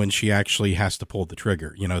reaction when she actually has to pull the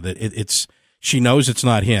trigger. You know, that she knows it's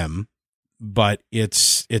not him, but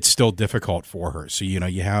it's still difficult for her. So,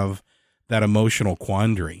 you have that emotional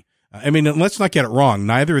quandary. I mean, let's not get it wrong.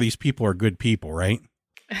 Neither of these people are good people, right?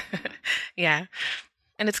 Yeah.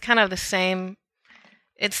 And it's kind of the same.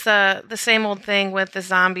 It's the same old thing with the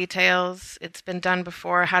zombie tales. It's been done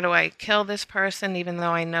before. How do I kill this person, even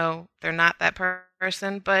though I know they're not that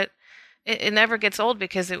person? But it never gets old,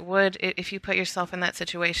 because if you put yourself in that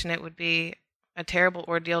situation, it would be a terrible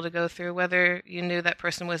ordeal to go through, whether you knew that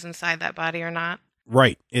person was inside that body or not.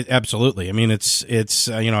 Right. Absolutely. I mean, it's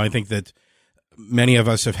I think that many of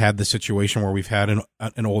us have had the situation where we've had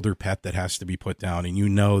an older pet that has to be put down, and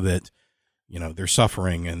that, they're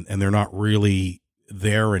suffering and they're not really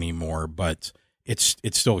there anymore, but it's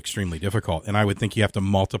still extremely difficult. And I would think you have to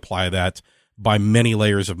multiply that by many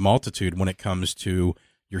layers of multitude when it comes to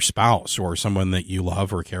your spouse or someone that you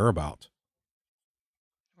love or care about.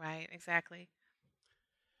 Right, exactly.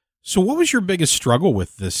 So what was your biggest struggle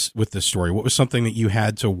with this story? What was something that you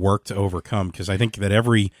had to work to overcome? Because I think that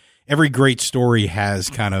every great story has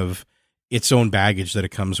kind of its own baggage that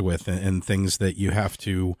it comes with, and things that you have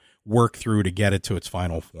to work through to get it to its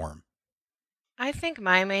final form. I think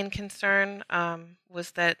my main concern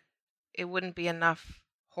was that it wouldn't be enough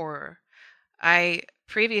horror.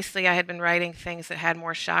 Previously I had been writing things that had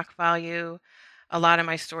more shock value. A lot of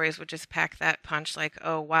my stories would just pack that punch, like,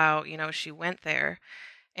 oh, wow, she went there.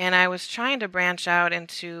 And I was trying to branch out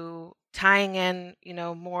into tying in,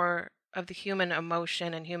 more of the human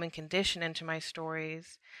emotion and human condition into my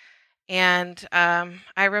stories. And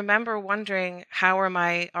I remember wondering, how are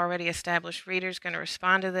my already established readers going to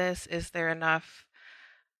respond to this? Is there enough,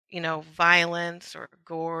 violence or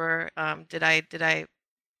gore? Did I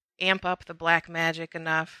amp up the black magic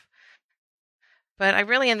enough? But I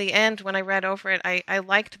really, in the end, when I read over it, I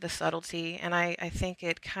liked the subtlety, and I think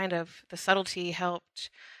the subtlety helped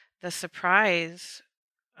the surprise,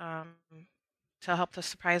 to help to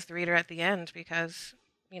surprise the reader at the end, because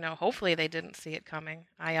hopefully they didn't see it coming.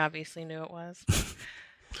 I obviously knew it was.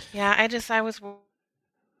 Yeah, I was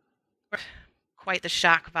quite the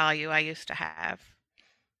shock value I used to have.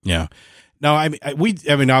 Yeah. No, I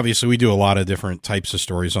mean, obviously we do a lot of different types of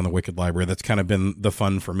stories on the Wicked Library. That's kind of been the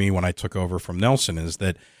fun for me when I took over from Nelson, is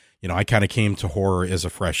that, I kind of came to horror as a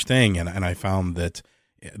fresh thing, and I found that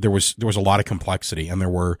there was a lot of complexity, and there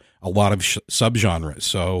were a lot of subgenres.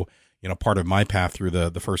 So, part of my path through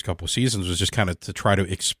the first couple of seasons was just kind of to try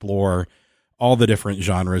to explore all the different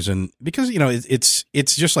genres. And because,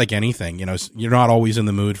 it's just like anything, you're not always in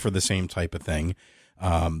the mood for the same type of thing.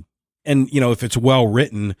 And, if it's well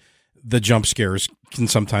written, the jump scares can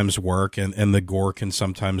sometimes work, and the gore can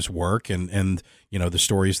sometimes work. And, the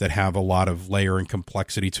stories that have a lot of layer and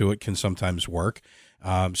complexity to it can sometimes work.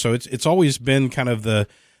 So it's always been kind of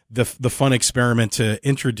the fun experiment to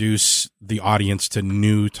introduce the audience to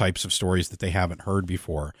new types of stories that they haven't heard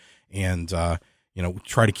before. And,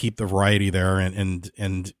 try to keep the variety there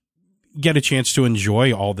and get a chance to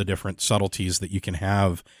enjoy all the different subtleties that you can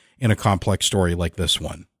have in a complex story like this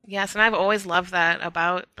one. Yes, and I've always loved that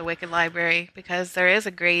about the Wicked Library, because there is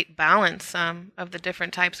a great balance of the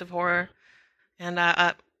different types of horror. And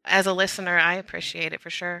as a listener, I appreciate it for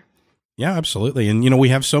sure. Yeah, absolutely. And, we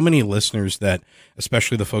have so many listeners that,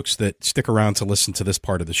 especially the folks that stick around to listen to this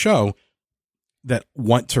part of the show, that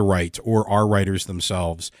want to write or are writers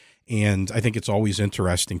themselves. And I think it's always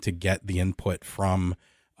interesting to get the input from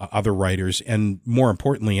other writers. And more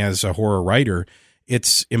importantly, as a horror writer,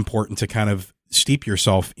 it's important to kind of steep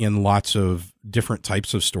yourself in lots of different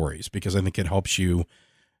types of stories, because I think it helps you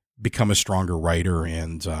become a stronger writer.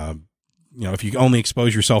 And, if you only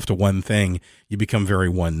expose yourself to one thing, you become very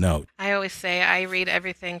one note. I always say I read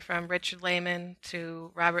everything from Richard Lehman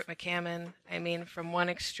to Robert McCammon. I mean, from one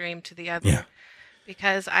extreme to the other. Yeah.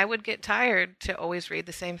 Because I would get tired to always read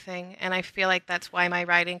the same thing. And I feel like that's why my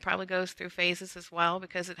writing probably goes through phases as well,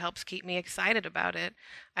 because it helps keep me excited about it.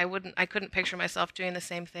 I couldn't picture myself doing the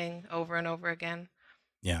same thing over and over again.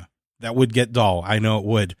 Yeah, that would get dull. I know it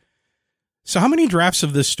would. So how many drafts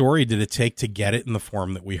of this story did it take to get it in the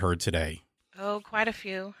form that we heard today? Oh, quite a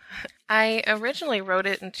few. I originally wrote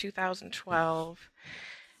it in 2012,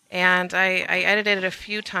 and I edited it a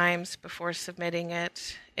few times before submitting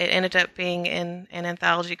it. It ended up being in an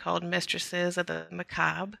anthology called Mistresses of the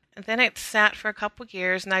Macabre. And then it sat for a couple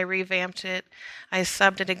years, and I revamped it. I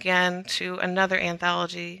subbed it again to another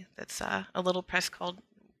anthology that's a little press called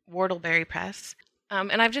Whortleberry Press.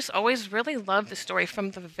 And I've just always really loved the story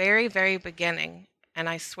from the very, very beginning. And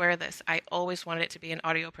I swear this, I always wanted it to be an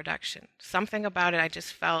audio production. Something about it I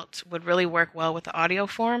just felt would really work well with the audio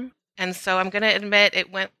form. And so I'm going to admit it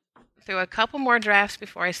went through a couple more drafts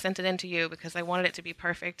before I sent it in to you, because I wanted it to be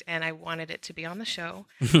perfect and I wanted it to be on the show.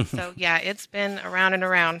 So yeah, it's been around and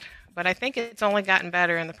around, but I think it's only gotten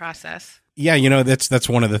better in the process. Yeah, that's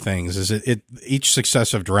one of the things, is it each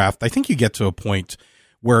successive draft, I think you get to a point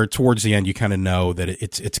where towards the end you kind of know that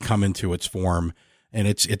it's come into its form, and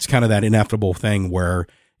it's kind of that inevitable thing where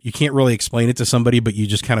you can't really explain it to somebody, but you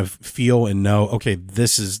just kind of feel and know, okay,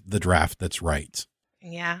 this is the draft that's right.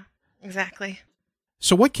 Yeah, exactly.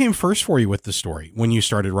 So what came first for you with the story when you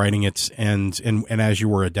started writing it, and as you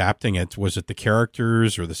were adapting it? Was it the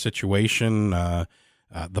characters or the situation, the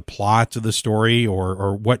plot of the story,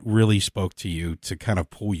 or what really spoke to you to kind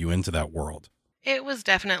of pull you into that world? It was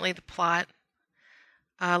definitely the plot.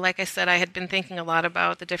 Like I said, I had been thinking a lot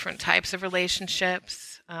about the different types of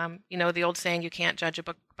relationships. The old saying, you can't judge a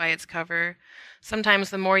book by its cover. Sometimes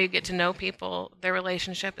the more you get to know people, their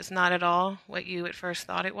relationship is not at all what you at first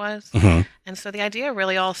thought it was. Mm-hmm. And so the idea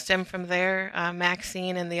really all stemmed from there.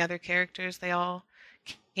 Maxine and the other characters, they all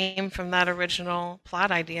came from that original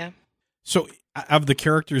plot idea. So of the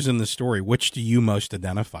characters in the story, which do you most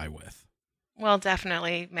identify with? Well,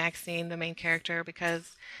 definitely Maxine, the main character,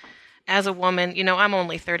 because as a woman, I'm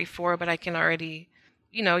only 34, but I can already,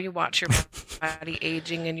 you watch your body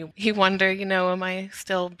aging and you wonder, am I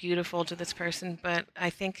still beautiful to this person? But I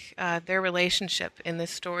think their relationship in this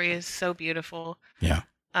story is so beautiful. Yeah.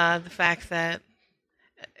 The fact that,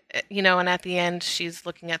 and at the end, she's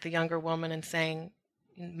looking at the younger woman and saying,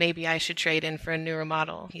 maybe I should trade in for a newer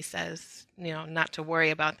model. He says, not to worry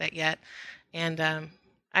about that yet. And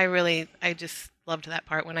I just loved that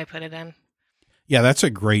part when I put it in. Yeah,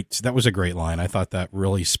 that was a great line. I thought that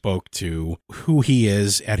really spoke to who he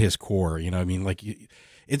is at his core.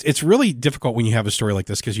 It's really difficult when you have a story like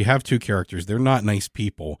this, because you have two characters. They're not nice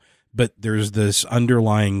people, but there's this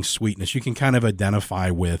underlying sweetness. You can kind of identify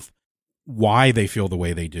with why they feel the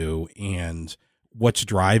way they do and what's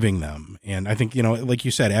driving them. And I think, like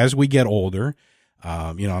you said, as we get older,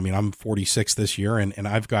 I'm 46 this year, and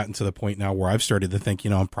I've gotten to the point now where I've started to think,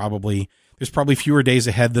 there's probably fewer days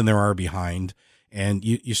ahead than there are behind. And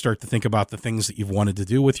you start to think about the things that you've wanted to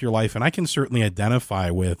do with your life. And I can certainly identify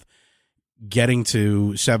with getting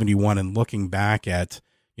to 71 and looking back at,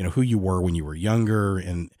 who you were when you were younger.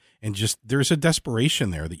 And just, there's a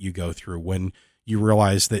desperation there that you go through when you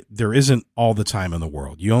realize that there isn't all the time in the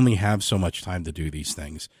world. You only have so much time to do these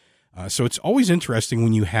things. So it's always interesting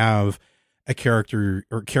when you have a character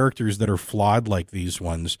or characters that are flawed like these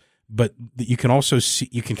ones, but that you can also see,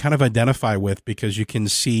 you can kind of identify with, because you can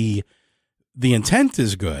see the intent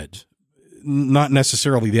is good, not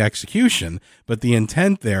necessarily the execution, but the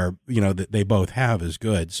intent there, that they both have is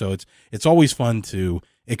good. So it's always fun to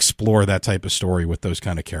explore that type of story with those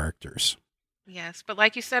kind of characters. Yes, but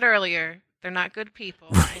like you said earlier, they're not good people,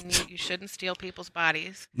 right. And you shouldn't steal people's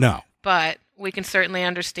bodies. No. But we can certainly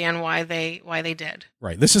understand why they did.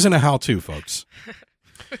 Right. This isn't a how-to, folks.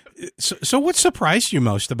 So what surprised you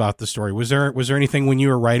most about the story? Was there anything when you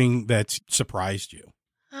were writing that surprised you?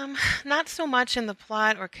 Not so much in the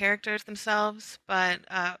plot or characters themselves, but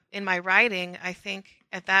in my writing, I think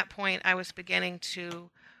at that point I was beginning to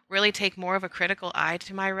really take more of a critical eye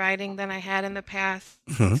to my writing than I had in the past.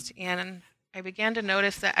 Mm-hmm. And I began to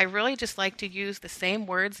notice that I really just like to use the same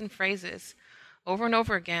words and phrases over and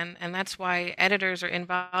over again, and that's why editors are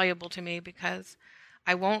invaluable to me, because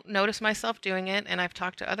I won't notice myself doing it, and I've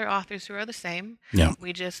talked to other authors who are the same. Yeah.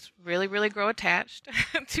 We just really, really grow attached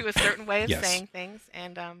to a certain way of yes. saying things.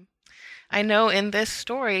 And I know in this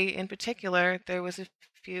story in particular, there was a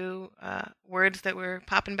few words that were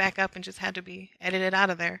popping back up and just had to be edited out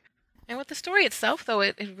of there. And with the story itself, though,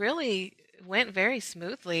 it really went very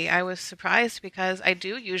smoothly. I was surprised because I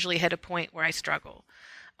do usually hit a point where I struggle.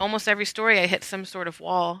 Almost every story I hit some sort of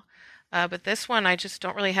wall. But this one, I just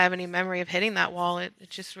don't really have any memory of hitting that wall. It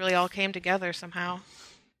just really all came together somehow.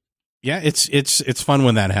 Yeah, it's fun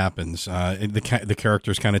when that happens. The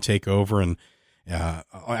characters kind of take over, and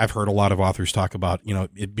I've heard a lot of authors talk about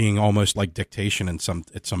it being almost like dictation at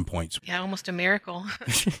some points. Yeah, almost a miracle.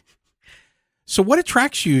 So, what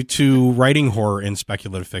attracts you to writing horror and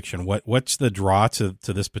speculative fiction? What's the draw to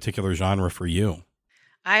this particular genre for you?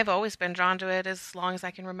 I've always been drawn to it as long as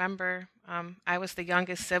I can remember. I was the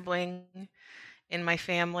youngest sibling in my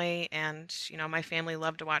family, and my family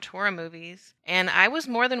loved to watch horror movies. And I was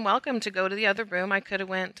more than welcome to go to the other room. I could have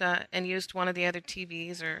went and used one of the other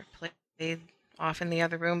TVs or played off in the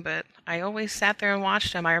other room, but I always sat there and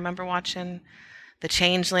watched them. I remember watching The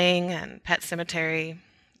Changeling and Pet Sematary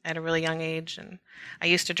at a really young age, and I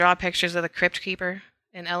used to draw pictures of the Crypt Keeper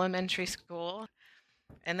in elementary school.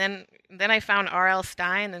 And then I found R.L.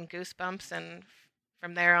 Stine and Goosebumps, and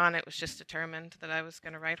from there on, it was just determined that I was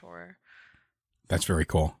going to write horror. That's very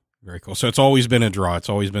cool. Very cool. So it's always been a draw. It's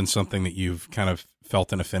always been something that you've kind of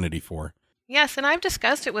felt an affinity for. Yes, and I've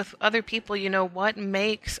discussed it with other people, what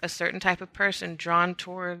makes a certain type of person drawn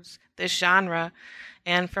towards this genre.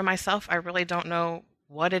 And for myself, I really don't know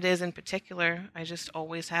what it is in particular. I just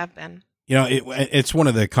always have been. It's one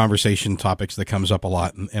of the conversation topics that comes up a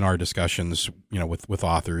lot in our discussions, with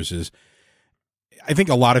authors is, I think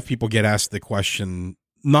a lot of people get asked the question,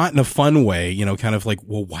 not in a fun way, kind of like,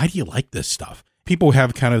 well, why do you like this stuff? People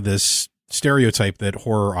have kind of this stereotype that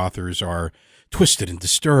horror authors are twisted and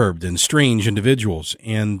disturbed and strange individuals.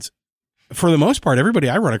 And for the most part, everybody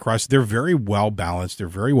I run across, they're very well balanced. They're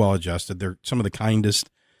very well adjusted. They're some of the kindest,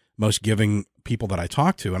 most giving people that I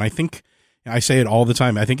talk to. And I think, I say it all the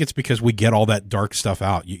time, I think it's because we get all that dark stuff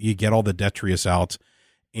out. You get all the detritus out,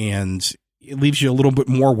 and it leaves you a little bit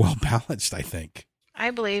more well balanced, I think. I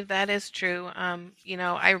believe that is true.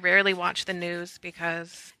 I rarely watch the news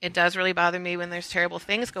because it does really bother me when there's terrible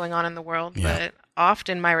things going on in the world. Yeah. But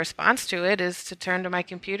often my response to it is to turn to my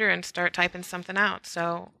computer and start typing something out.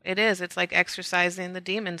 So it's like exercising the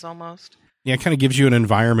demons almost. Yeah, it kind of gives you an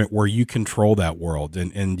environment where you control that world,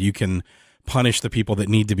 and you can punish the people that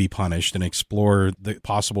need to be punished and explore the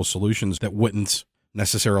possible solutions that wouldn't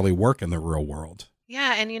necessarily work in the real world.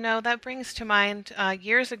 Yeah, and that brings to mind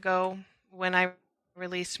years ago when I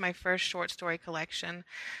released my first short story collection.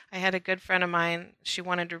 I had a good friend of mine, she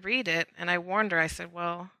wanted to read it, and I warned her. I said,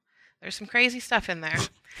 well, there's some crazy stuff in there.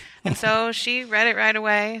 And so she read it right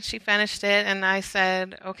away. She finished it, and I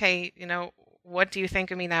said, okay, what do you think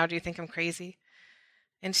of me now? Do you think I'm crazy?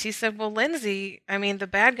 And she said, well, Lindsey, the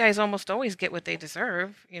bad guys almost always get what they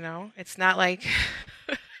deserve. It's not like...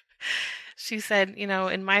 She said,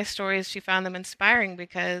 in my stories, she found them inspiring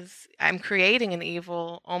because I'm creating an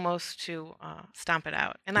evil almost to stomp it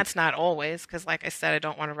out. And that's not always, because like I said, I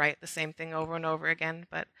don't want to write the same thing over and over again.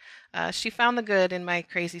 But she found the good in my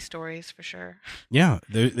crazy stories for sure. Yeah,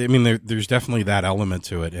 there's definitely that element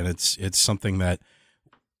to it. And it's something that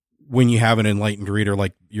when you have an enlightened reader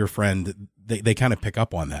like your friend, they kind of pick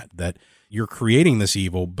up on that you're creating this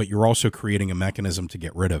evil, but you're also creating a mechanism to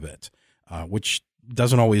get rid of it, which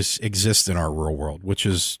doesn't always exist in our real world, which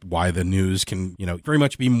is why the news can, very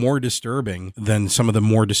much be more disturbing than some of the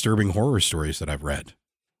more disturbing horror stories that I've read.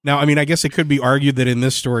 Now, I guess it could be argued that in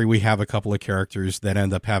this story, we have a couple of characters that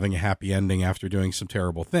end up having a happy ending after doing some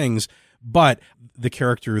terrible things, but the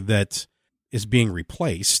character that is being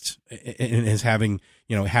replaced and is having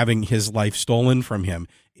his life stolen from him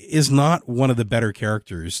is not one of the better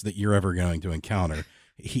characters that you're ever going to encounter.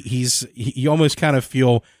 You almost kind of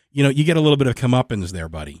feel, you get a little bit of comeuppance there,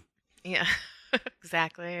 buddy. Yeah,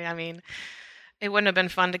 exactly. It wouldn't have been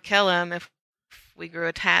fun to kill him if we grew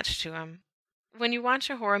attached to him. When you watch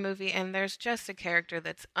a horror movie and there's just a character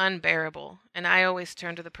that's unbearable, and I always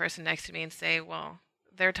turn to the person next to me and say, well,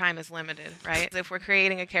 their time is limited, right? If we're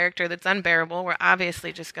creating a character that's unbearable, we're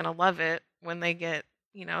obviously just going to love it when they get,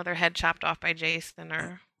 their head chopped off by Jason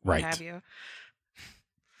or what have you.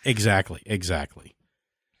 Exactly.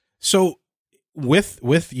 So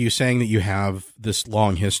with you saying that you have this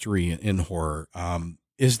long history in horror,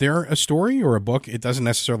 is there a story or a book? It doesn't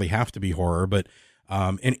necessarily have to be horror, but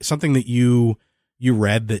something that you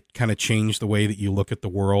read that kind of changed the way that you look at the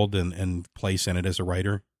world and place in it as a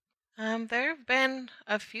writer? There have been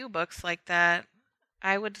a few books like that.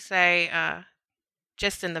 I would say,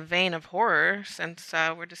 just in the vein of horror, since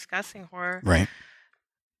we're discussing horror. Right.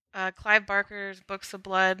 Clive Barker's Books of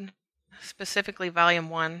Blood, specifically Volume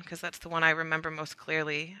 1, because that's the one I remember most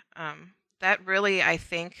clearly. That really, I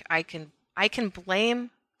think, I can blame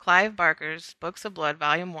Clive Barker's Books of Blood,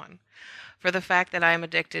 Volume 1, for the fact that I'm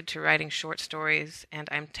addicted to writing short stories, and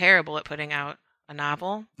I'm terrible at putting out a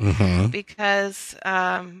novel, because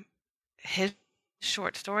his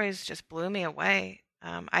short stories just blew me away.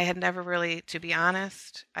 I had never really, to be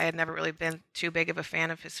honest, been too big of a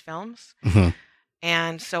fan of his films.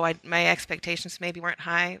 And so my expectations maybe weren't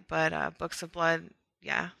high, but Books of Blood,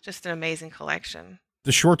 yeah, just an amazing collection.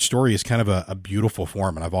 The short story is kind of a beautiful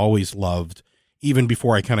form, and I've always loved, even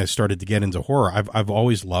before I kind of started to get into horror, I've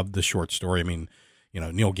always loved the short story.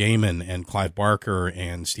 Neil Gaiman and Clive Barker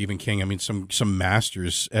and Stephen King, some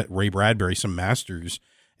masters at Ray Bradbury, some masters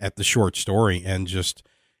at the short story, and just,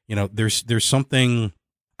 there's something,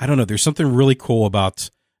 I don't know, there's something really cool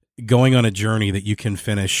about going on a journey that you can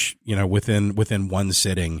finish, within one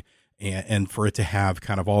sitting, and for it to have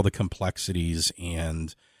kind of all the complexities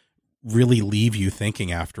and really leave you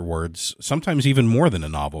thinking afterwards, sometimes even more than a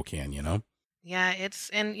novel can, Yeah,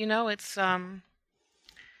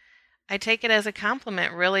 I take it as a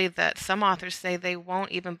compliment, really, that some authors say they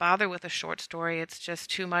won't even bother with a short story. It's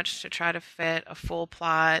just too much to try to fit a full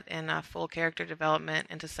plot and a full character development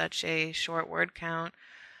into such a short word count.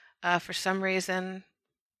 For some reason,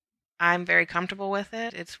 I'm very comfortable with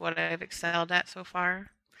it. It's what I've excelled at so far.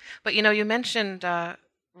 But, you mentioned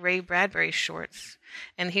Ray Bradbury's shorts,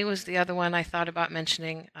 and he was the other one I thought about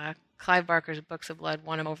mentioning. Clive Barker's Books of Blood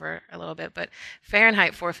won him over a little bit, but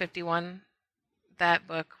Fahrenheit 451, that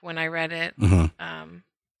book, when I read it,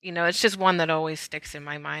 it's just one that always sticks in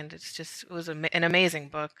my mind. It was an amazing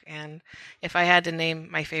book, and if I had to name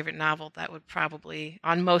my favorite novel, that would probably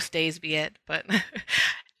on most days be it, but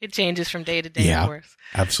it changes from day to day, of course.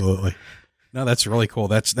 Absolutely. No, that's really cool.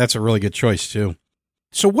 That's a really good choice too.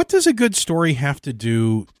 So what does a good story have to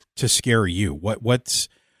do to scare you? What's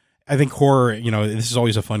I think horror, this is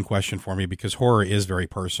always a fun question for me because horror is very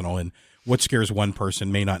personal, and what scares one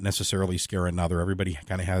person may not necessarily scare another. Everybody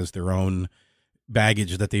kind of has their own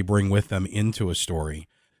baggage that they bring with them into a story.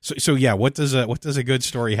 So yeah, what does a good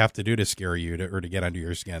story have to do to scare you or to get under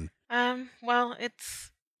your skin? Well,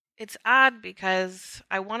 it's odd because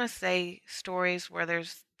I want to say stories where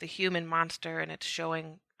there's the human monster and it's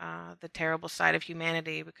showing the terrible side of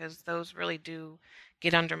humanity, because those really do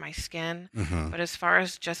get under my skin. But as far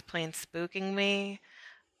as just plain spooking me,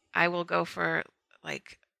 I will go for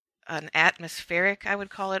like an atmospheric, I would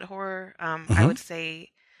call it, horror. I would say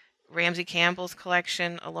Ramsey Campbell's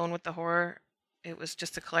collection, Alone with the Horror. It was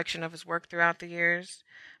just a collection of his work throughout the years.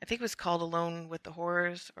 I think it was called Alone with the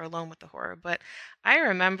Horrors or Alone with the Horror. But I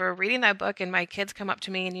remember reading that book and my kids come up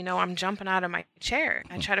to me and, I'm jumping out of my chair.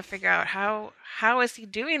 I try to figure out how is he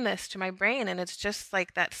doing this to my brain? And it's just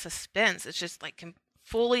like that suspense. It's just like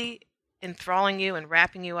fully enthralling you and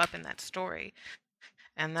wrapping you up in that story.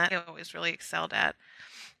 And that I always really excelled at.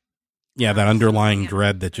 Yeah, that underlying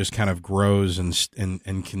dread that just kind of grows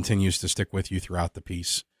and continues to stick with you throughout the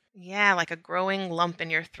piece. Yeah, like a growing lump in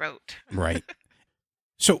your throat. Right.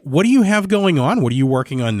 So what do you have going on? What are you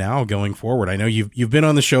working on now going forward? I know you've been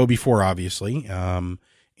on the show before, obviously, and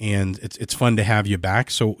it's fun to have you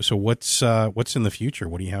back. So what's in the future?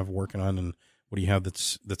 What do you have working on, and what do you have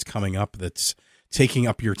that's coming up that's taking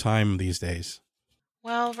up your time these days?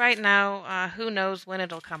 Well, right now, who knows when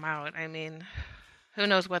it'll come out? I mean, who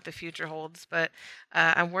knows what the future holds? But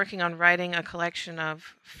I'm working on writing a collection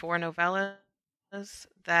of 4 novellas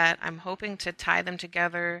that I'm hoping to tie them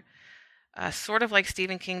together, sort of like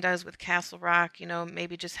Stephen King does with Castle Rock.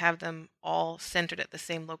 Maybe just have them all centered at the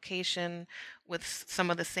same location with some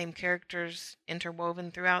of the same characters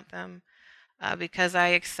interwoven throughout them. Because I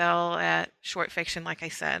excel at short fiction, like I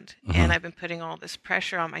said, and I've been putting all this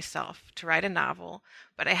pressure on myself to write a novel,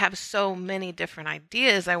 but I have so many different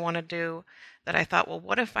ideas I want to do that I thought, well,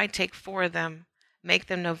 what if I take 4 of them, make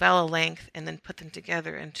them novella length, and then put them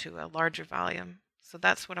together into a larger volume? So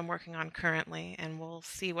that's what I'm working on currently, and we'll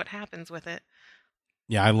see what happens with it.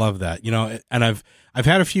 Yeah, I love that. And I've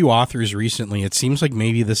had a few authors recently. It seems like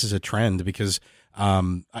maybe this is a trend because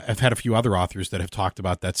I've had a few other authors that have talked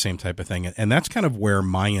about that same type of thing. And that's kind of where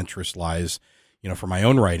my interest lies, for my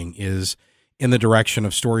own writing, is in the direction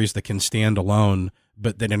of stories that can stand alone,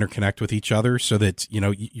 but that interconnect with each other so that,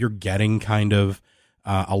 you're getting kind of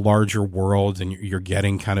a larger world, and you're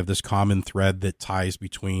getting kind of this common thread that ties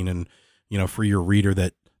between, and, for your reader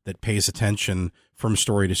that pays attention from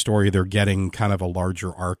story to story, they're getting kind of a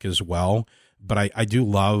larger arc as well. But I do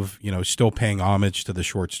love, still paying homage to the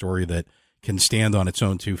short story that can stand on its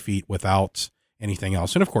own 2 feet without anything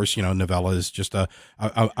else. And of course, novella is just a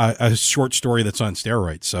short story that's on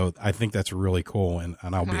steroids. So I think that's really cool. And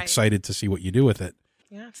I'll be excited to see what you do with it.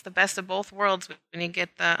 Yeah, it's the best of both worlds when you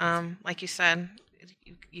get the, like you said,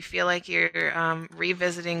 you feel like you're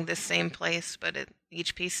revisiting the same place, but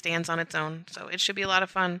each piece stands on its own. So it should be a lot of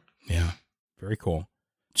fun. Yeah, very cool.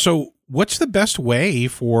 So what's the best way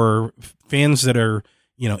for fans that are,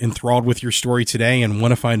 enthralled with your story today and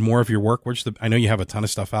want to find more of your work? I know you have a ton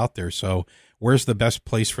of stuff out there. So where's the best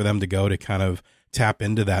place for them to go to kind of tap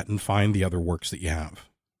into that and find the other works that you have?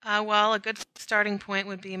 Well, a good starting point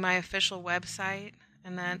would be my official website,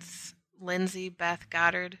 and that's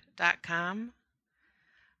lindseybethgoddard.com.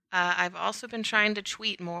 I've also been trying to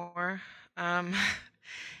tweet more.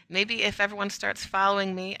 Maybe if everyone starts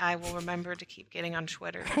following me, I will remember to keep getting on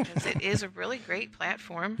Twitter, because it is a really great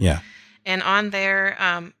platform. Yeah. And on there,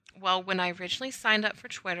 when I originally signed up for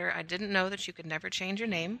Twitter, I didn't know that you could never change your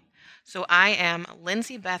name. So I am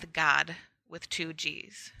Lindsey Beth God with 2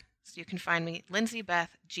 G's. So you can find me Lindsey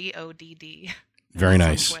Beth Godd. Very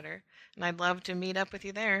nice. On Twitter. And I'd love to meet up with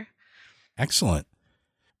you there. Excellent.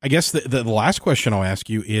 I guess the last question I'll ask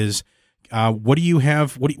you is, what do you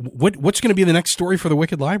have? What's going to be the next story for the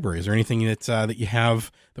Wicked Library? Is there anything that you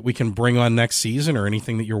have that we can bring on next season, or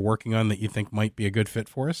anything that you're working on that you think might be a good fit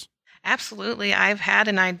for us? Absolutely. I've had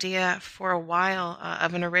an idea for a while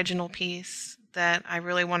of an original piece that I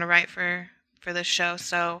really want to write for this show.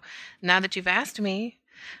 So now that you've asked me,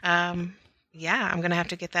 I'm going to have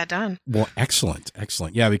to get that done. Well, excellent.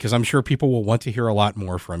 Yeah, because I'm sure people will want to hear a lot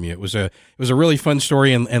more from you. It was a really fun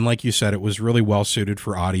story, and like you said, it was really well suited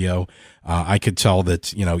for audio. I could tell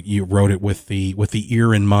that you wrote it with the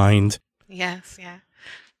ear in mind. Yes, yeah.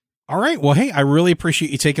 All right. Well, hey, I really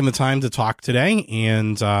appreciate you taking the time to talk today,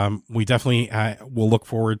 and we definitely will look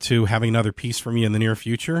forward to having another piece from you in the near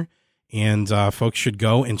future. And folks should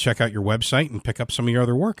go and check out your website and pick up some of your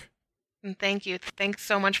other work. And thank you. Thanks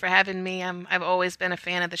so much for having me. I've always been a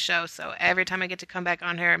fan of the show, so every time I get to come back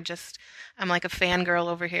on here, I'm like a fangirl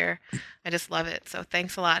over here. I just love it. So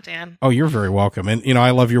thanks a lot, Dan. Oh, you're very welcome. And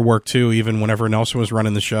I love your work too. Even whenever Nelson was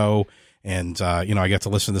running the show, and I got to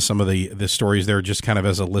listen to some of the stories there, just kind of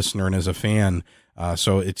as a listener and as a fan.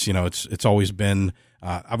 So it's always been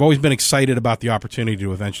I've always been excited about the opportunity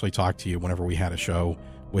to eventually talk to you whenever we had a show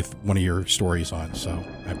with one of your stories on. So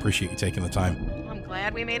I appreciate you taking the time. Well, I'm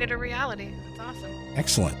glad we made it a reality. That's awesome.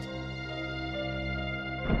 Excellent.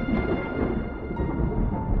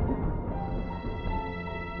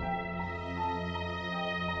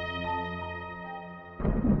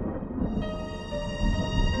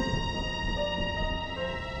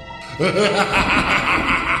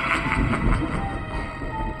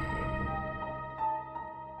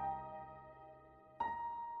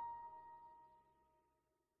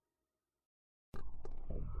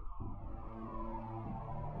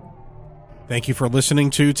 Thank you for listening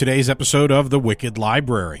to today's episode of The Wicked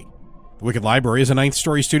Library. The Wicked Library is a Ninth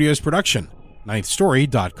Story Studios production,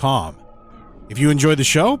 ninthstory.com. If you enjoyed the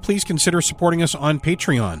show, please consider supporting us on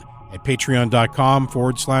Patreon at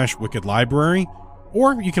patreon.com/Wicked Library,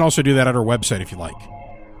 or you can also do that at our website if you like.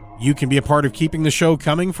 You can be a part of keeping the show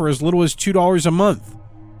coming for as little as $2 a month.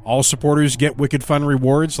 All supporters get Wicked Fun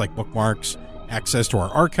rewards like bookmarks, access to our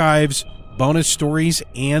archives, bonus stories,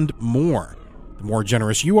 and more. The more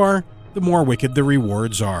generous you are, the more wicked the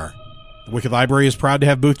rewards are. The Wicked Library is proud to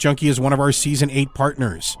have Booth Junkie as one of our Season 8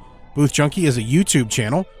 partners. Booth Junkie is a YouTube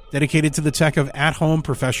channel dedicated to the tech of at-home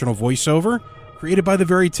professional voiceover, created by the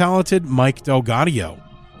very talented Mike Delgadio.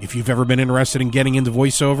 If you've ever been interested in getting into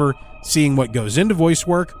voiceover, seeing what goes into voice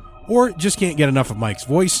work, or just can't get enough of Mike's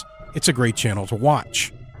voice, it's a great channel to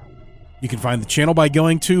watch. You can find the channel by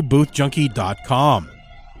going to boothjunkie.com.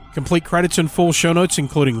 Complete credits and full show notes,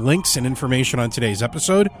 including links and information on today's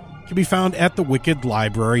episode, can be found at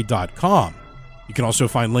thewickedlibrary.com. You can also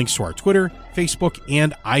find links to our Twitter, Facebook,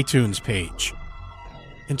 and iTunes page.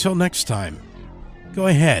 Until next time, go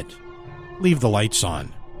ahead, leave the lights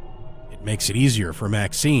on. It makes it easier for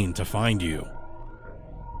Maxine to find you.